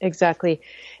 exactly. Exactly.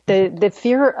 The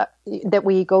fear that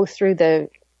we go through, the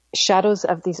shadows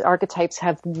of these archetypes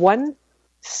have one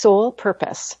sole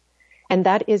purpose, and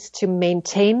that is to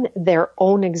maintain their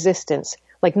own existence.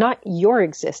 Like not your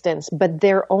existence, but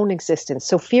their own existence.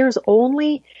 So fear's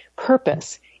only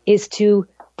purpose is to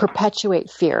perpetuate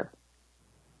fear.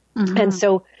 Mm-hmm. And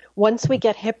so once we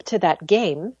get hip to that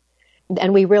game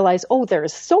and we realize,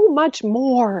 there's so much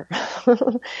more,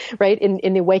 right?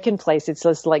 In the awakened place, it's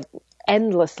just like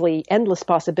endless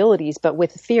possibilities. But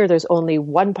with fear, there's only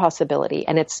one possibility.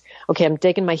 And it's, okay, I'm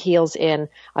digging my heels in.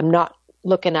 I'm not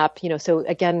looking up, so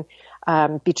again,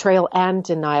 betrayal and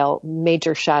denial,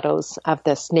 major shadows of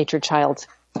this nature child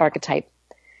archetype.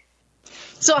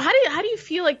 So how do you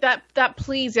feel like that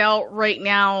plays out right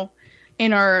now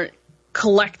in our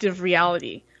collective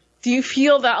reality? Do you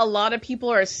feel that a lot of people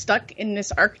are stuck in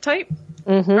this archetype?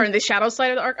 or in the shadow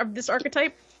side of this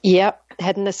archetype. Yep.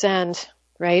 Head in the sand,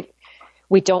 right?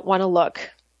 We don't want to look.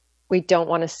 We don't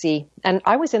want to see. And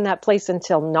I was in that place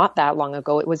until not that long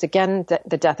ago. It was, again,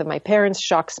 the death of my parents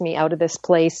shocks me out of this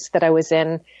place that I was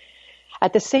in.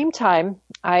 At the same time,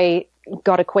 I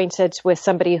got acquainted with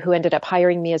somebody who ended up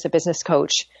hiring me as a business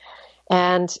coach.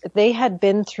 And they had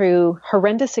been through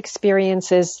horrendous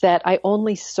experiences that I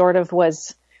only sort of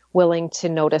was willing to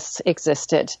notice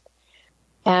existed.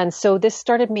 And so this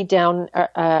started me down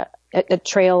a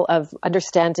trail of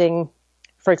understanding,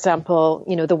 for example,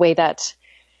 the way that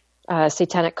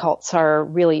satanic cults are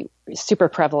really super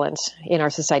prevalent in our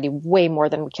society, way more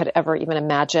than we could ever even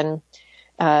imagine.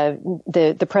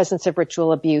 The presence of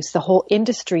ritual abuse, the whole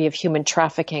industry of human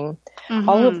trafficking,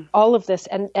 all of this.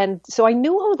 And so I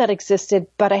knew all that existed,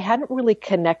 but I hadn't really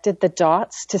connected the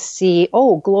dots to see,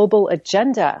 global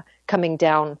agenda coming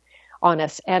down on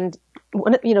us. And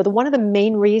one of the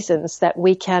main reasons that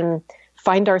we can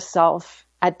find ourselves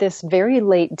at this very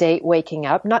late date waking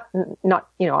up, not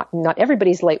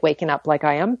everybody's late waking up like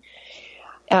I am,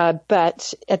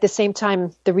 but at the same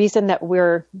time, the reason that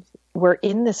we're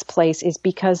in this place is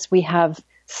because we have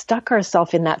stuck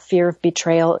ourselves in that fear of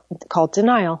betrayal called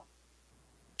denial,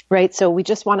 right? So we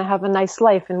just want to have a nice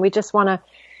life, and we just want to,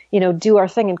 do our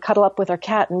thing and cuddle up with our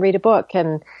cat and read a book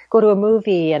and go to a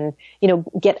movie and,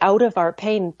 get out of our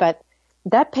pain. But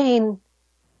that pain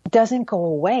doesn't go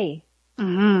away.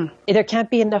 Mm-hmm. There can't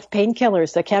be enough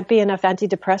painkillers. There can't be enough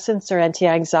antidepressants or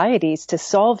anti-anxieties to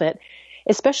solve it,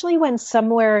 especially when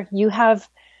somewhere you have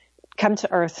come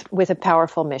to Earth with a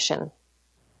powerful mission,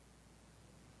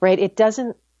 right?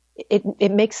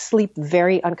 It makes sleep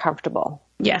very uncomfortable.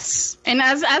 Yes. And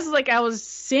as like I was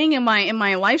saying in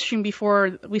my live stream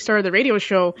before we started the radio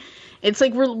show, it's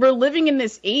like we're living in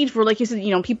this age where, like you said,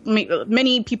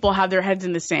 many people have their heads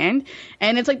in the sand,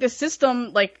 and it's like the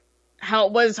system, like how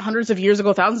it was hundreds of years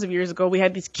ago, thousands of years ago. We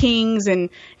had these kings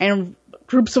and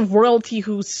groups of royalty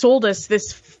who sold us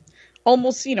this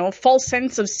almost, false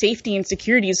sense of safety and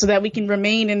security so that we can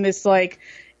remain in this like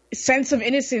sense of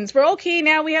innocence. We're okay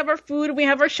now. We have our food, we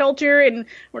have our shelter, and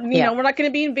we're not going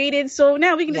to be invaded. So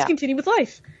now we can just continue with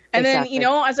life. And exactly.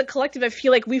 Then, as a collective, I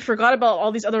feel like we forgot about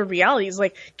all these other realities.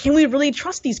 Like, can we really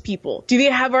trust these people? Do they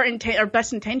have our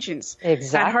best intentions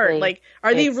at heart? Like,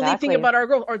 are they really thinking about our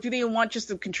growth, or do they want just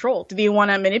to control? Do they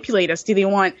want to manipulate us?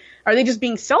 Are they just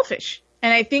being selfish?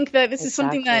 And I think that this is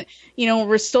something that,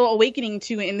 we're still awakening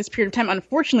to in this period of time.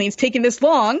 Unfortunately, it's taken this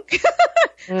long.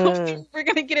 Hopefully we're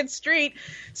going to get it straight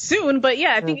soon. But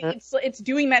yeah, I think it's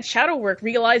doing that shadow work,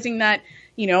 realizing that,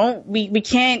 we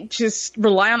can't just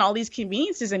rely on all these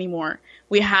conveniences anymore.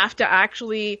 We have to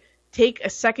actually take a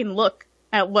second look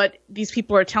at what these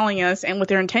people are telling us and what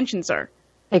their intentions are.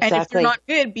 Exactly. And if they're not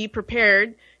good, be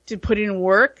prepared to put in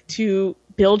work to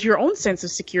build your own sense of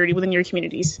security within your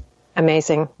communities.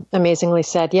 Amazing. Amazingly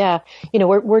said. Yeah.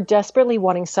 We're desperately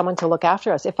wanting someone to look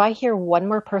after us. If I hear one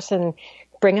more person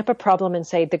bring up a problem and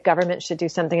say the government should do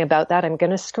something about that, I'm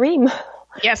going to scream.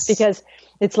 Yes. Because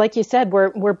it's like you said,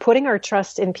 we're putting our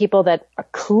trust in people that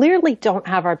clearly don't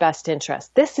have our best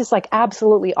interest. This is like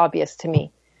absolutely obvious to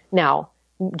me now,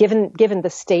 given the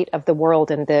state of the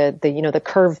world and the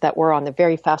curve that we're on, the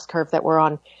very fast curve that we're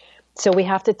on. So we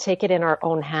have to take it in our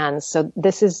own hands. So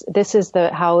this is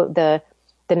how the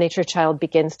nature child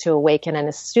begins to awaken and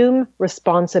assume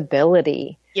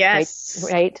responsibility. Yes.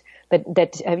 Right.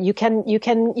 That you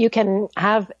can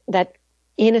have that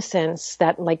innocence,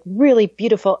 that like really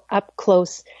beautiful up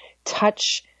close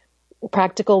touch,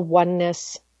 practical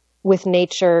oneness with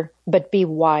nature, but be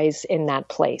wise in that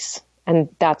place. And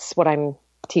that's what I'm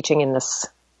teaching in this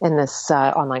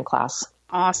online class.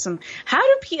 Awesome. How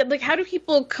do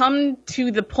people come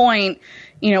to the point,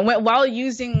 while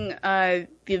using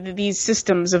these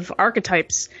systems of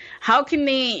archetypes, how can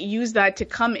they use that to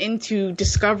come into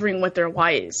discovering what their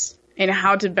why is and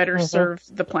how to better serve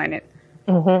the planet?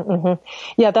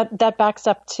 Yeah, that backs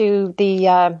up to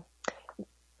the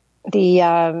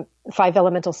 5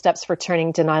 elemental steps for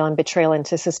turning denial and betrayal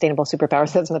into sustainable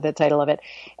superpowers. That's the title of it.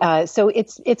 So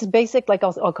it's basic, like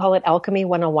I'll call it Alchemy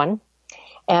 101.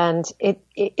 And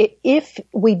if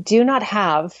we do not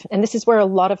have, and this is where a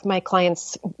lot of my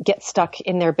clients get stuck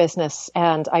in their business,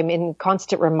 and I'm in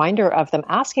constant reminder of them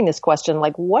asking this question,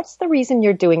 like, what's the reason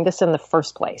you're doing this in the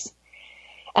first place?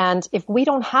 And if we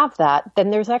don't have that, then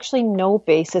there's actually no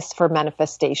basis for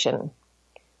manifestation.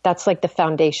 That's like the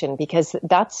foundation, because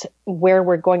that's where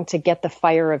we're going to get the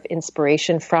fire of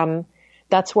inspiration from.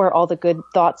 That's where all the good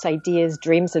thoughts, ideas,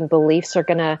 dreams, and beliefs are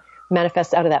going to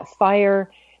manifest out of that fire.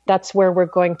 That's where we're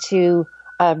going to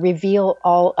reveal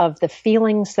all of the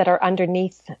feelings that are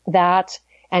underneath that.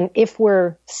 And if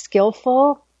we're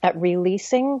skillful at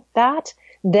releasing that,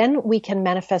 then we can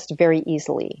manifest very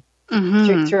easily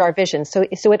through our vision. So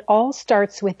it all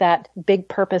starts with that big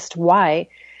purposed why.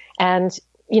 And,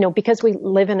 because we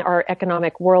live in our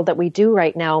economic world that we do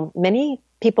right now, many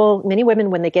women,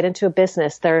 when they get into a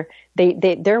business, their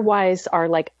whys are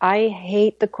like, I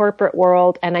hate the corporate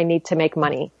world and I need to make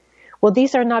money. Well,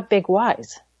 these are not big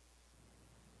whys,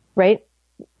 right?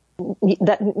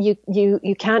 That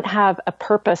you can't have a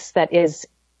purpose that is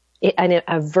an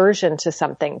aversion to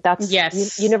something. That's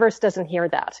universe doesn't hear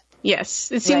that.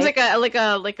 Yes, it seems right?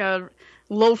 like a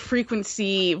low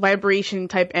frequency vibration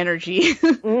type energy.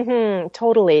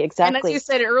 Totally, exactly. And as you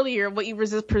said earlier, what you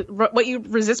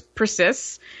resist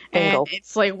persists. Bingo. And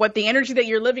it's like what the energy that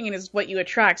you're living in is what you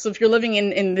attract. So if you're living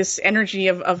in this energy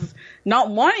of not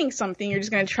wanting something, you're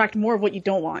just going to attract more of what you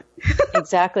don't want.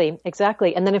 Exactly.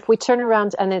 And then if we turn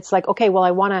around and it's like, okay, well,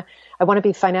 I want to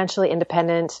be financially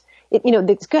independent.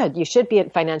 It's good. You should be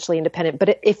financially independent.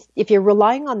 But if you're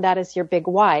relying on that as your big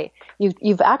why,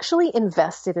 you've actually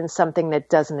invested in something that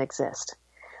doesn't exist,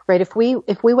 right? If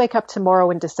we wake up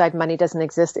tomorrow and decide money doesn't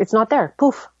exist, it's not there.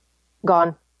 Poof,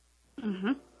 gone.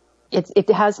 Mm-hmm. It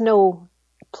has no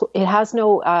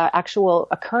actual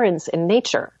occurrence in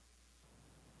nature.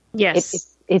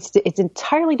 Yes. It's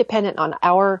entirely dependent on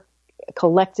our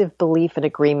collective belief and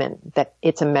agreement that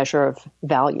it's a measure of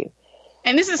value.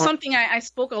 And this is something I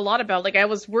spoke a lot about. Like I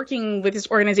was working with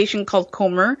this organization called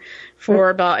Comer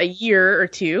for about a year or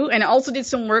two, and I also did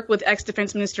some work with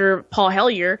ex-Defense Minister Paul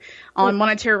Hellyer on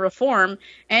monetary reform.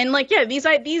 And these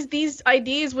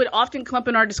ideas would often come up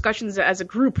in our discussions as a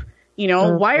group.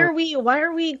 Why are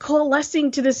we coalescing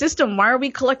to the system? Why are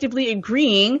we collectively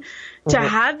agreeing to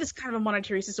have this kind of a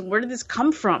monetary system? Where did this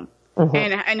come from?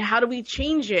 And how do we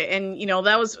change it? And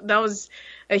that was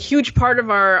a huge part of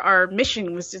our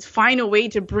mission, was to find a way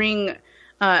to bring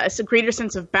a greater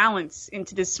sense of balance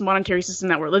into this monetary system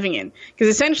that we're living in. Because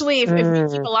essentially, if we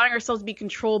keep allowing ourselves to be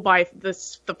controlled by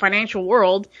the financial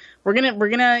world, we're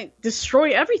gonna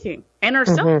destroy everything and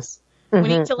ourselves. We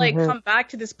need to come back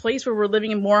to this place where we're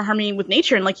living in more harmony with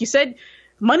nature. And like you said,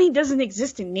 money doesn't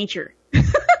exist in nature.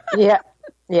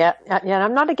 Yeah, and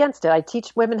I'm not against it. I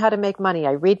teach women how to make money.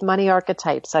 I read money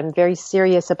archetypes. I'm very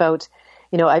serious about,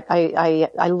 I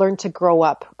learned to grow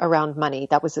up around money.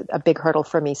 That was a big hurdle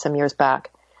for me some years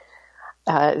back.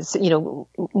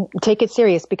 Take it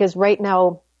serious, because right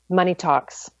now money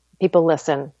talks. People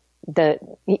listen.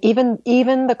 Even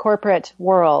the corporate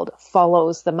world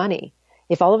follows the money.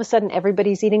 If all of a sudden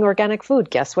everybody's eating organic food,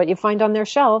 guess what you find on their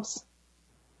shelves,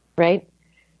 right?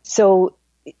 So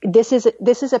this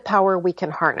is a power we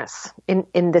can harness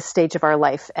in this stage of our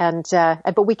life.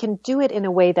 But we can do it in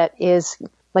a way that is,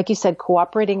 like you said,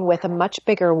 cooperating with a much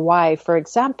bigger why. For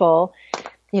example,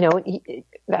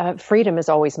 freedom is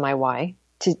always my why.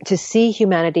 To see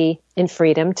humanity in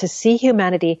freedom, to see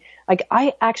humanity, like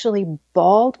I actually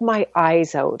bawled my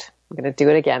eyes out. I'm going to do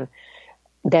it again.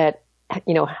 That,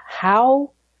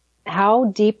 how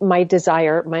deep my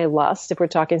desire, my lust, if we're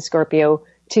talking Scorpio,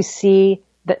 to see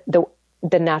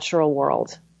the natural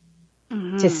world,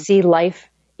 to see life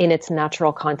in its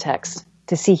natural context,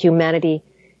 to see humanity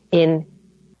in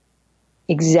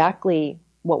exactly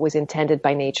what was intended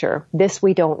by nature. This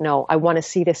we don't know. I want to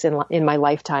see this in my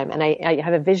lifetime. And I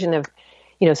have a vision of,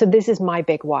 so this is my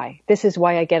big why. This is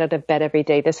why I get out of bed every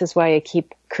day. This is why I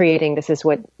keep creating. This is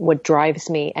what drives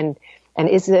me and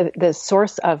is the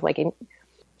source of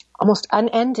almost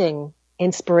unending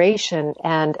inspiration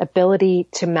and ability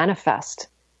to manifest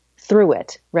through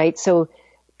it, right? So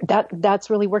that's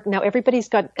really working. Now everybody's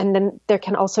got, and then there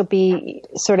can also be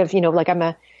sort of, I'm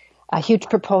a huge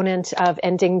proponent of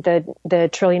ending the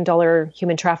 $1 trillion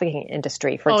human trafficking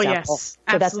industry, for example. Yes,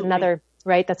 so that's another,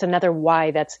 right? That's another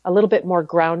why that's a little bit more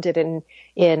grounded in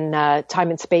time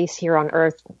and space here on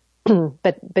Earth.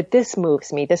 But this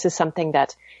moves me. This is something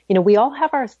that, we all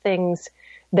have our things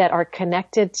that are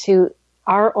connected to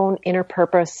our own inner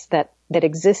purpose that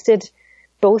existed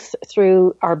both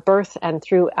through our birth and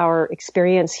through our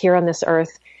experience here on this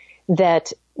earth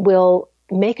that will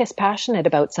make us passionate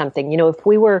about something. If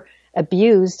we were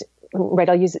abused, right?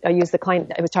 I'll use the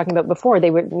client I was talking about before.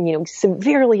 They were,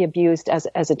 severely abused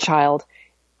as a child.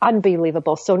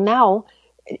 Unbelievable. So now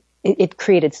it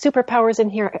created superpowers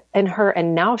in her,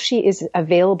 and now she is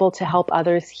available to help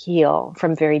others heal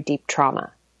from very deep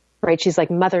trauma, right? She's like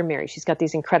Mother Mary. She's got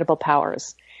these incredible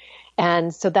powers.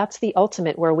 And so that's the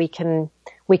ultimate, where we can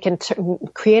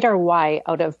create our why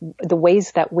out of the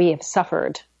ways that we have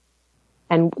suffered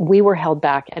and we were held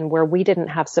back and where we didn't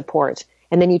have support.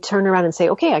 And then you turn around and say,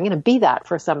 okay, I'm going to be that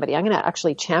for somebody. I'm going to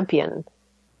actually champion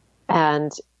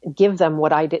and give them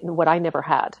what I never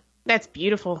had. That's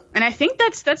beautiful. And I think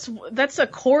that's a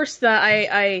course that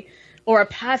I or a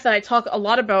path that I talk a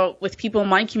lot about with people in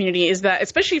my community, is that,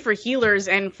 especially for healers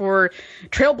and for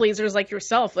trailblazers like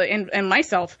yourself and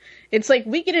myself, it's like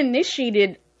we get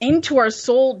initiated into our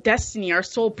soul destiny, our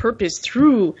soul purpose,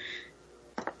 through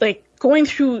like going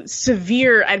through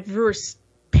severe adverse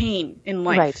pain in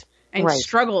life and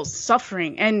struggles,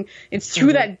 suffering. And it's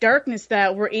through that darkness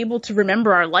that we're able to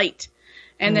remember our light.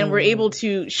 And then we're able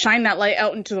to shine that light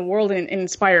out into the world and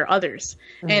inspire others.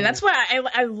 And that's why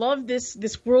I love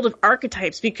this world of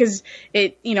archetypes, because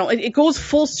it goes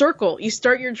full circle. You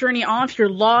start your journey off, you're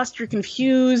lost, you're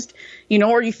confused,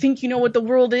 or you think you know what the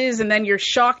world is, and then you're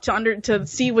shocked to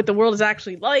see what the world is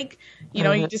actually like.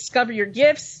 You discover your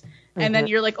gifts, and then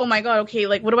you're like, oh my God, okay,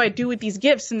 like what do I do with these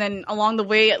gifts? And then along the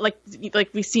way, like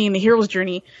we see in the hero's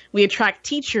journey, we attract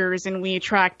teachers and we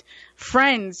attract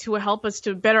friends who will help us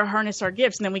to better harness our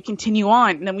gifts. And then we continue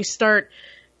on, and then we start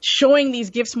showing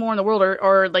these gifts more in the world,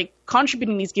 or like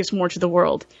contributing these gifts more to the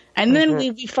world. And then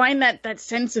we find that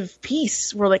sense of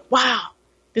peace. We're like, wow,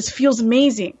 this feels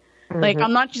amazing. Like,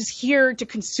 I'm not just here to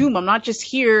consume. I'm not just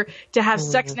here to have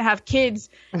sex and have kids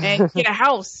and get a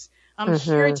house. I'm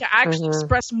here to actually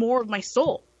express more of my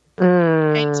soul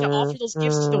and to offer those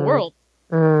gifts to the world.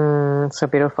 So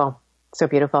beautiful. So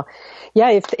beautiful.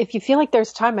 Yeah. If you feel like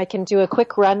there's time, I can do a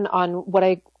quick run on what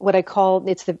I call,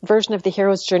 it's the version of the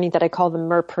hero's journey that I call the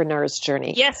merpreneur's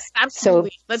journey. Yes,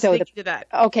 absolutely. Let's dig into that.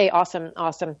 Okay. Awesome.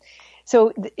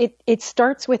 So it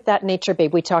starts with that nature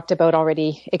babe we talked about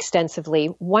already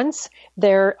extensively. Once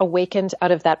they're awakened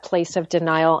out of that place of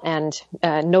denial and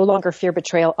no longer fear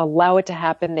betrayal, allow it to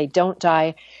happen, they don't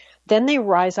die, then they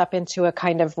rise up into a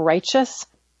kind of righteous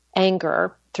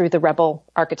anger through the rebel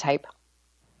archetype.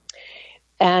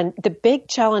 And the big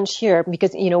challenge here,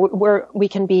 because, we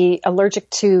can be allergic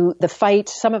to the fight.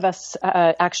 Some of us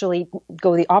actually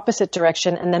go the opposite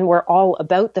direction, and then we're all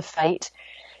about the fight.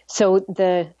 So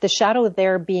the shadow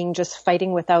there being just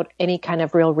fighting without any kind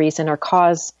of real reason or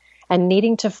cause, and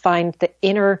needing to find the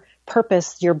inner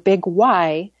purpose, your big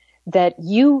why that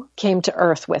you came to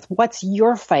Earth with. What's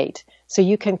your fight? So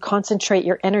you can concentrate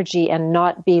your energy and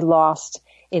not be lost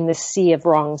in the sea of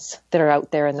wrongs that are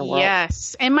out there in the world.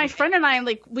 Yes. And my friend and I,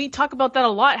 we talk about that a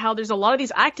lot, how there's a lot of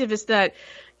these activists that,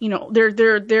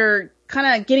 they're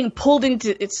kind of getting pulled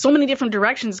into so many different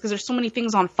directions because there's so many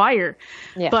things on fire.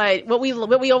 Yeah. But what we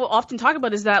often talk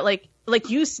about is that, like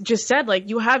you just said, like,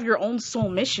 you have your own soul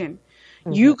mission.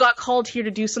 You got called here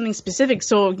to do something specific.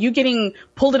 So you getting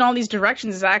pulled in all these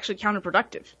directions is actually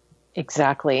counterproductive.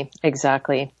 Exactly.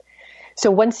 So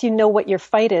once you know what your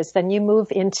fight is, then you move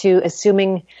into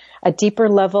assuming a deeper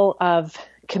level of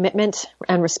commitment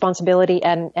and responsibility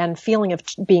and feeling of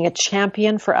being a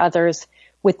champion for others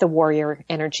with the warrior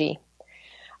energy.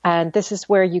 And this is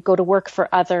where you go to work for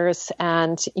others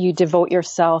and you devote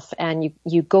yourself and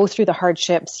you go through the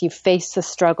hardships, you face the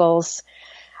struggles.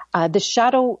 The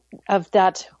shadow of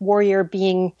that warrior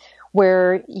being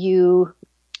where you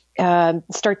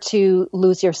start to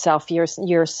lose yourself.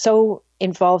 You're so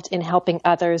involved in helping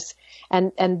others,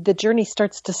 and the journey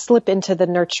starts to slip into the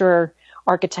nurturer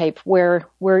archetype, where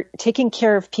we're taking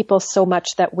care of people so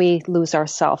much that we lose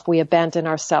ourselves, we abandon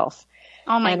ourselves.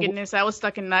 Oh my goodness, I was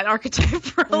stuck in that archetype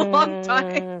for a long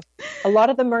time. A lot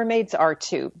of the mermaids are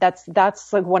too. That's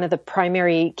like one of the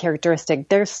primary characteristics.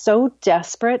 They're so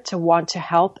desperate to want to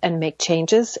help and make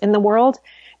changes in the world.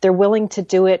 They're willing to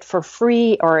do it for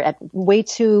free or at way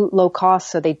too low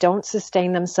cost, so they don't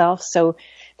sustain themselves. So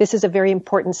this is a very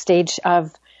important stage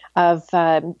of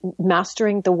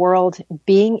mastering the world,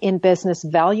 being in business,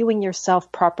 valuing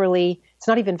yourself properly. It's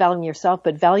not even valuing yourself,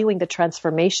 but valuing the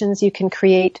transformations you can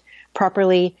create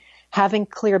properly, having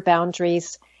clear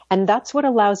boundaries. And that's what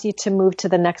allows you to move to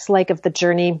the next leg of the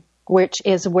journey, which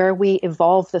is where we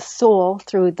evolve the soul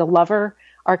through the lover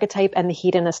archetype and the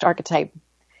hedonist archetype.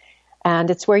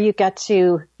 And it's where you get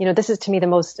to, this is to me the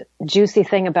most juicy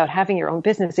thing about having your own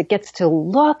business. It gets to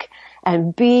look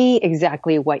and be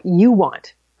exactly what you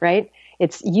want, right?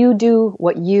 It's you do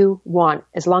what you want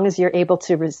as long as you're able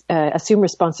to assume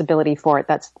responsibility for it.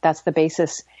 That's the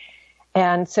basis.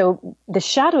 And so the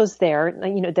shadows there,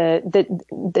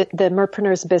 the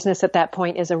merpreneur's business at that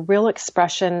point is a real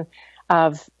expression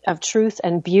of truth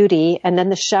and beauty. And then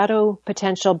the shadow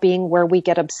potential being where we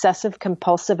get obsessive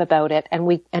compulsive about it and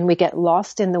we get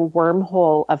lost in the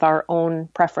wormhole of our own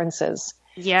preferences.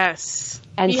 Yes.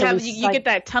 And you get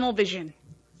that tunnel vision.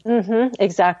 Mm-hmm,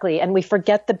 exactly. And we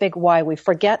forget the big why. We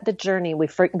forget the journey.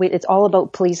 It's all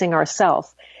about pleasing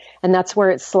ourselves. And that's where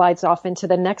it slides off into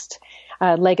the next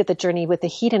leg of the journey with the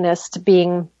hedonist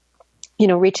being,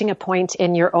 reaching a point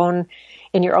in your own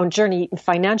journey.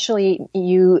 Financially,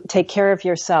 you take care of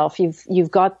yourself.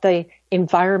 You've got the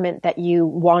environment that you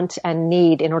want and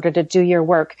need in order to do your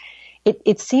work.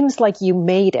 It seems like you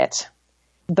made it.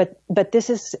 But this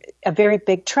is a very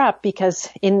big trap, because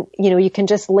you can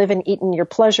just live and eat in your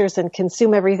pleasures and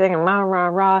consume everything and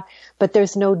rah, but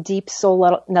there's no deep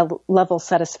soul level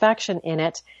satisfaction in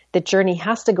it. The journey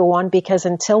has to go on, because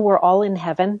until we're all in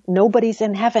heaven, nobody's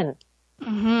in heaven.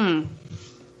 Mm-hmm.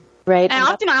 Right.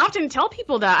 And I often tell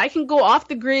people that I can go off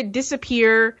the grid,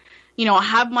 disappear,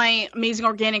 have my amazing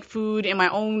organic food and my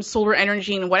own solar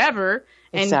energy and whatever.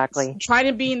 And exactly. Try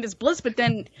to be in this bliss, but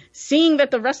then seeing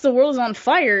that the rest of the world is on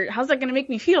fire, how's that going to make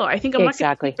me feel? I think I'm not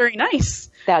going to feel very nice.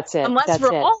 That's it. Unless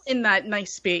we're all in that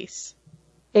nice space.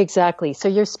 Exactly. So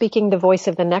you're speaking the voice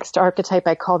of the next archetype.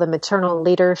 I call the maternal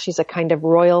leader. She's a kind of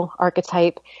royal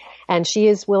archetype. And she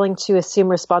is willing to assume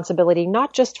responsibility,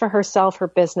 not just for herself, her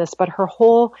business, but her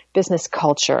whole business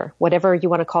culture, whatever you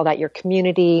want to call that, your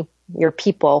community, your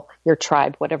people, your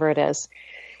tribe, whatever it is.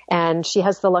 And she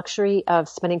has the luxury of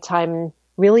spending time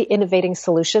really innovating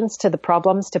solutions to the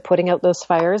problems, to putting out those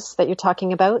fires that you're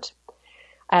talking about.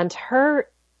 And her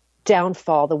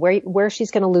downfall, the where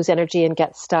she's going to lose energy and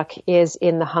get stuck, is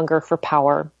in the hunger for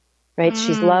power, right?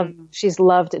 She's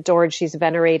loved, adored, she's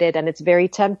venerated, and it's very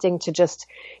tempting to just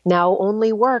now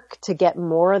only work to get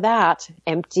more of that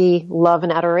empty love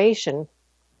and adoration.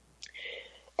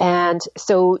 And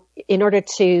so in order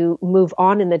to move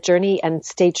on in the journey and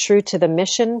stay true to the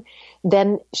mission,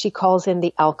 then she calls in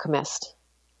the alchemist.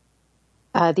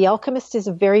 The alchemist is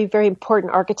a very, very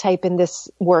important archetype in this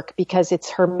work, because it's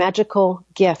her magical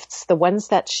gifts, the ones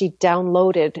that she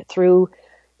downloaded through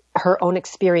her own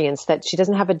experience, that she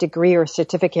doesn't have a degree or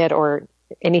certificate or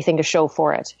anything to show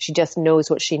for it. She just knows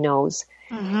what she knows.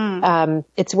 Mm-hmm.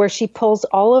 It's where she pulls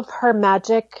all of her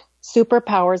magic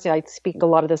superpowers. I speak a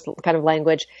lot of this kind of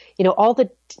language, all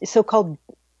the so-called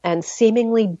and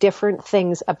seemingly different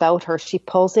things about her. She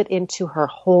pulls it into her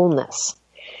wholeness.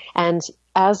 And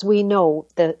as we know,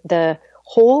 the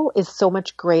whole is so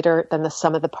much greater than the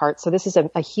sum of the parts. So this is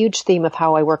a huge theme of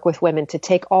how I work with women, to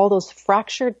take all those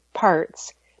fractured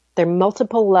parts, their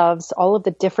multiple loves, all of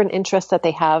the different interests that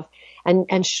they have,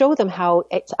 and show them how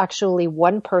it's actually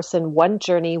one person, one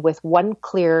journey with one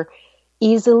clear,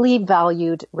 easily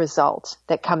valued result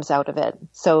that comes out of it.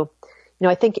 So,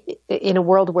 I think in a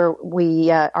world where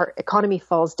our economy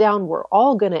falls down, we're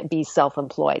all going to be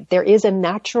self-employed. There is a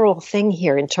natural thing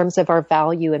here in terms of our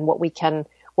value and what we can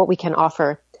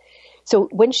offer. So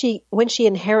when she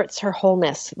inherits her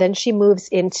wholeness, then she moves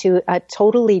into a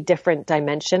totally different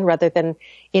dimension rather than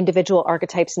individual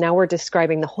archetypes. Now we're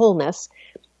describing the wholeness,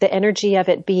 the energy of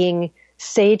it being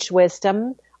sage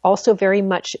wisdom, also very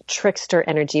much trickster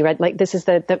energy, right? Like this is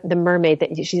the mermaid,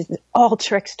 that she's all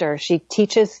trickster. She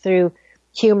teaches through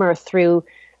humor, through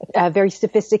very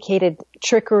sophisticated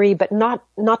trickery, but not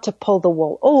to pull the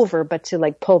wool over, but to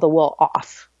like pull the wool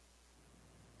off,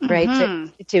 right?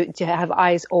 Mm-hmm. To have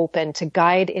eyes open, to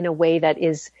guide in a way that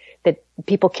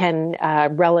people can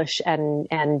relish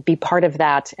and be part of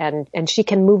that. And she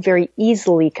can move very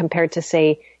easily compared to,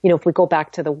 say, if we go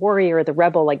back to the warrior or the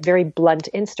rebel, like very blunt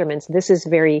instruments. This is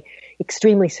very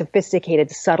extremely sophisticated,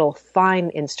 subtle, fine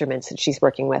instruments that she's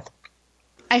working with.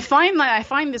 I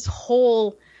find this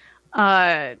whole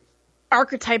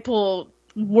archetypal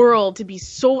world to be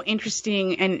so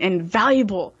interesting and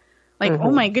valuable. Like, mm-hmm.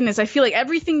 Oh my goodness, I feel like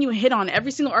everything you hit on,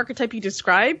 every single archetype you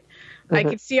described, mm-hmm. I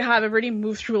could see how I've already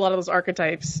moved through a lot of those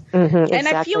archetypes. Mm-hmm, and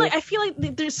exactly. I feel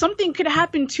like there's something could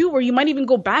happen too, where you might even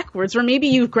go backwards, or maybe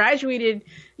you've graduated,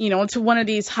 to one of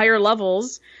these higher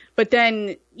levels, but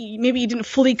then maybe you didn't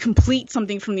fully complete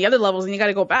something from the other levels, and you got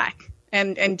to go back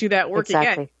and do that work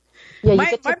again. Yeah,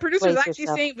 my producer is actually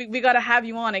saying we got to have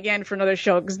you on again for another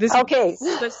show, because this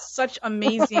is such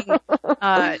amazing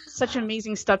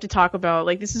stuff to talk about.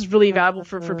 Like, this is really valuable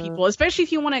for people, especially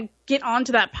if you want to get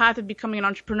onto that path of becoming an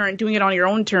entrepreneur and doing it on your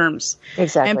own terms.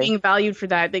 Exactly. And being valued for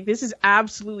that. Like, this is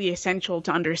absolutely essential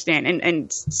to understand.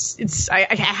 And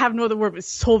I have no other word, but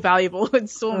it's so valuable.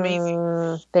 It's so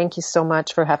amazing. Thank you so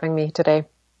much for having me today.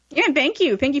 Yeah, thank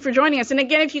you. Thank you for joining us. And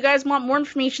again, if you guys want more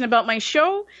information about my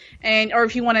show, or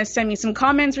if you want to send me some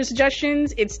comments or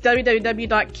suggestions, it's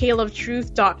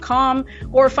www.klovetruth.com,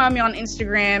 or find me on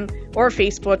Instagram or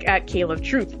Facebook at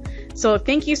KLoveTruth. So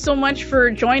thank you so much for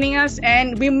joining us,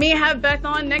 and we may have Beth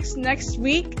on next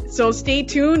week. So stay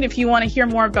tuned if you want to hear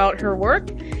more about her work,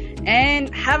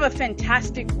 and have a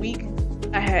fantastic week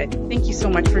ahead. Thank you so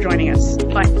much for joining us.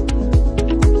 Bye.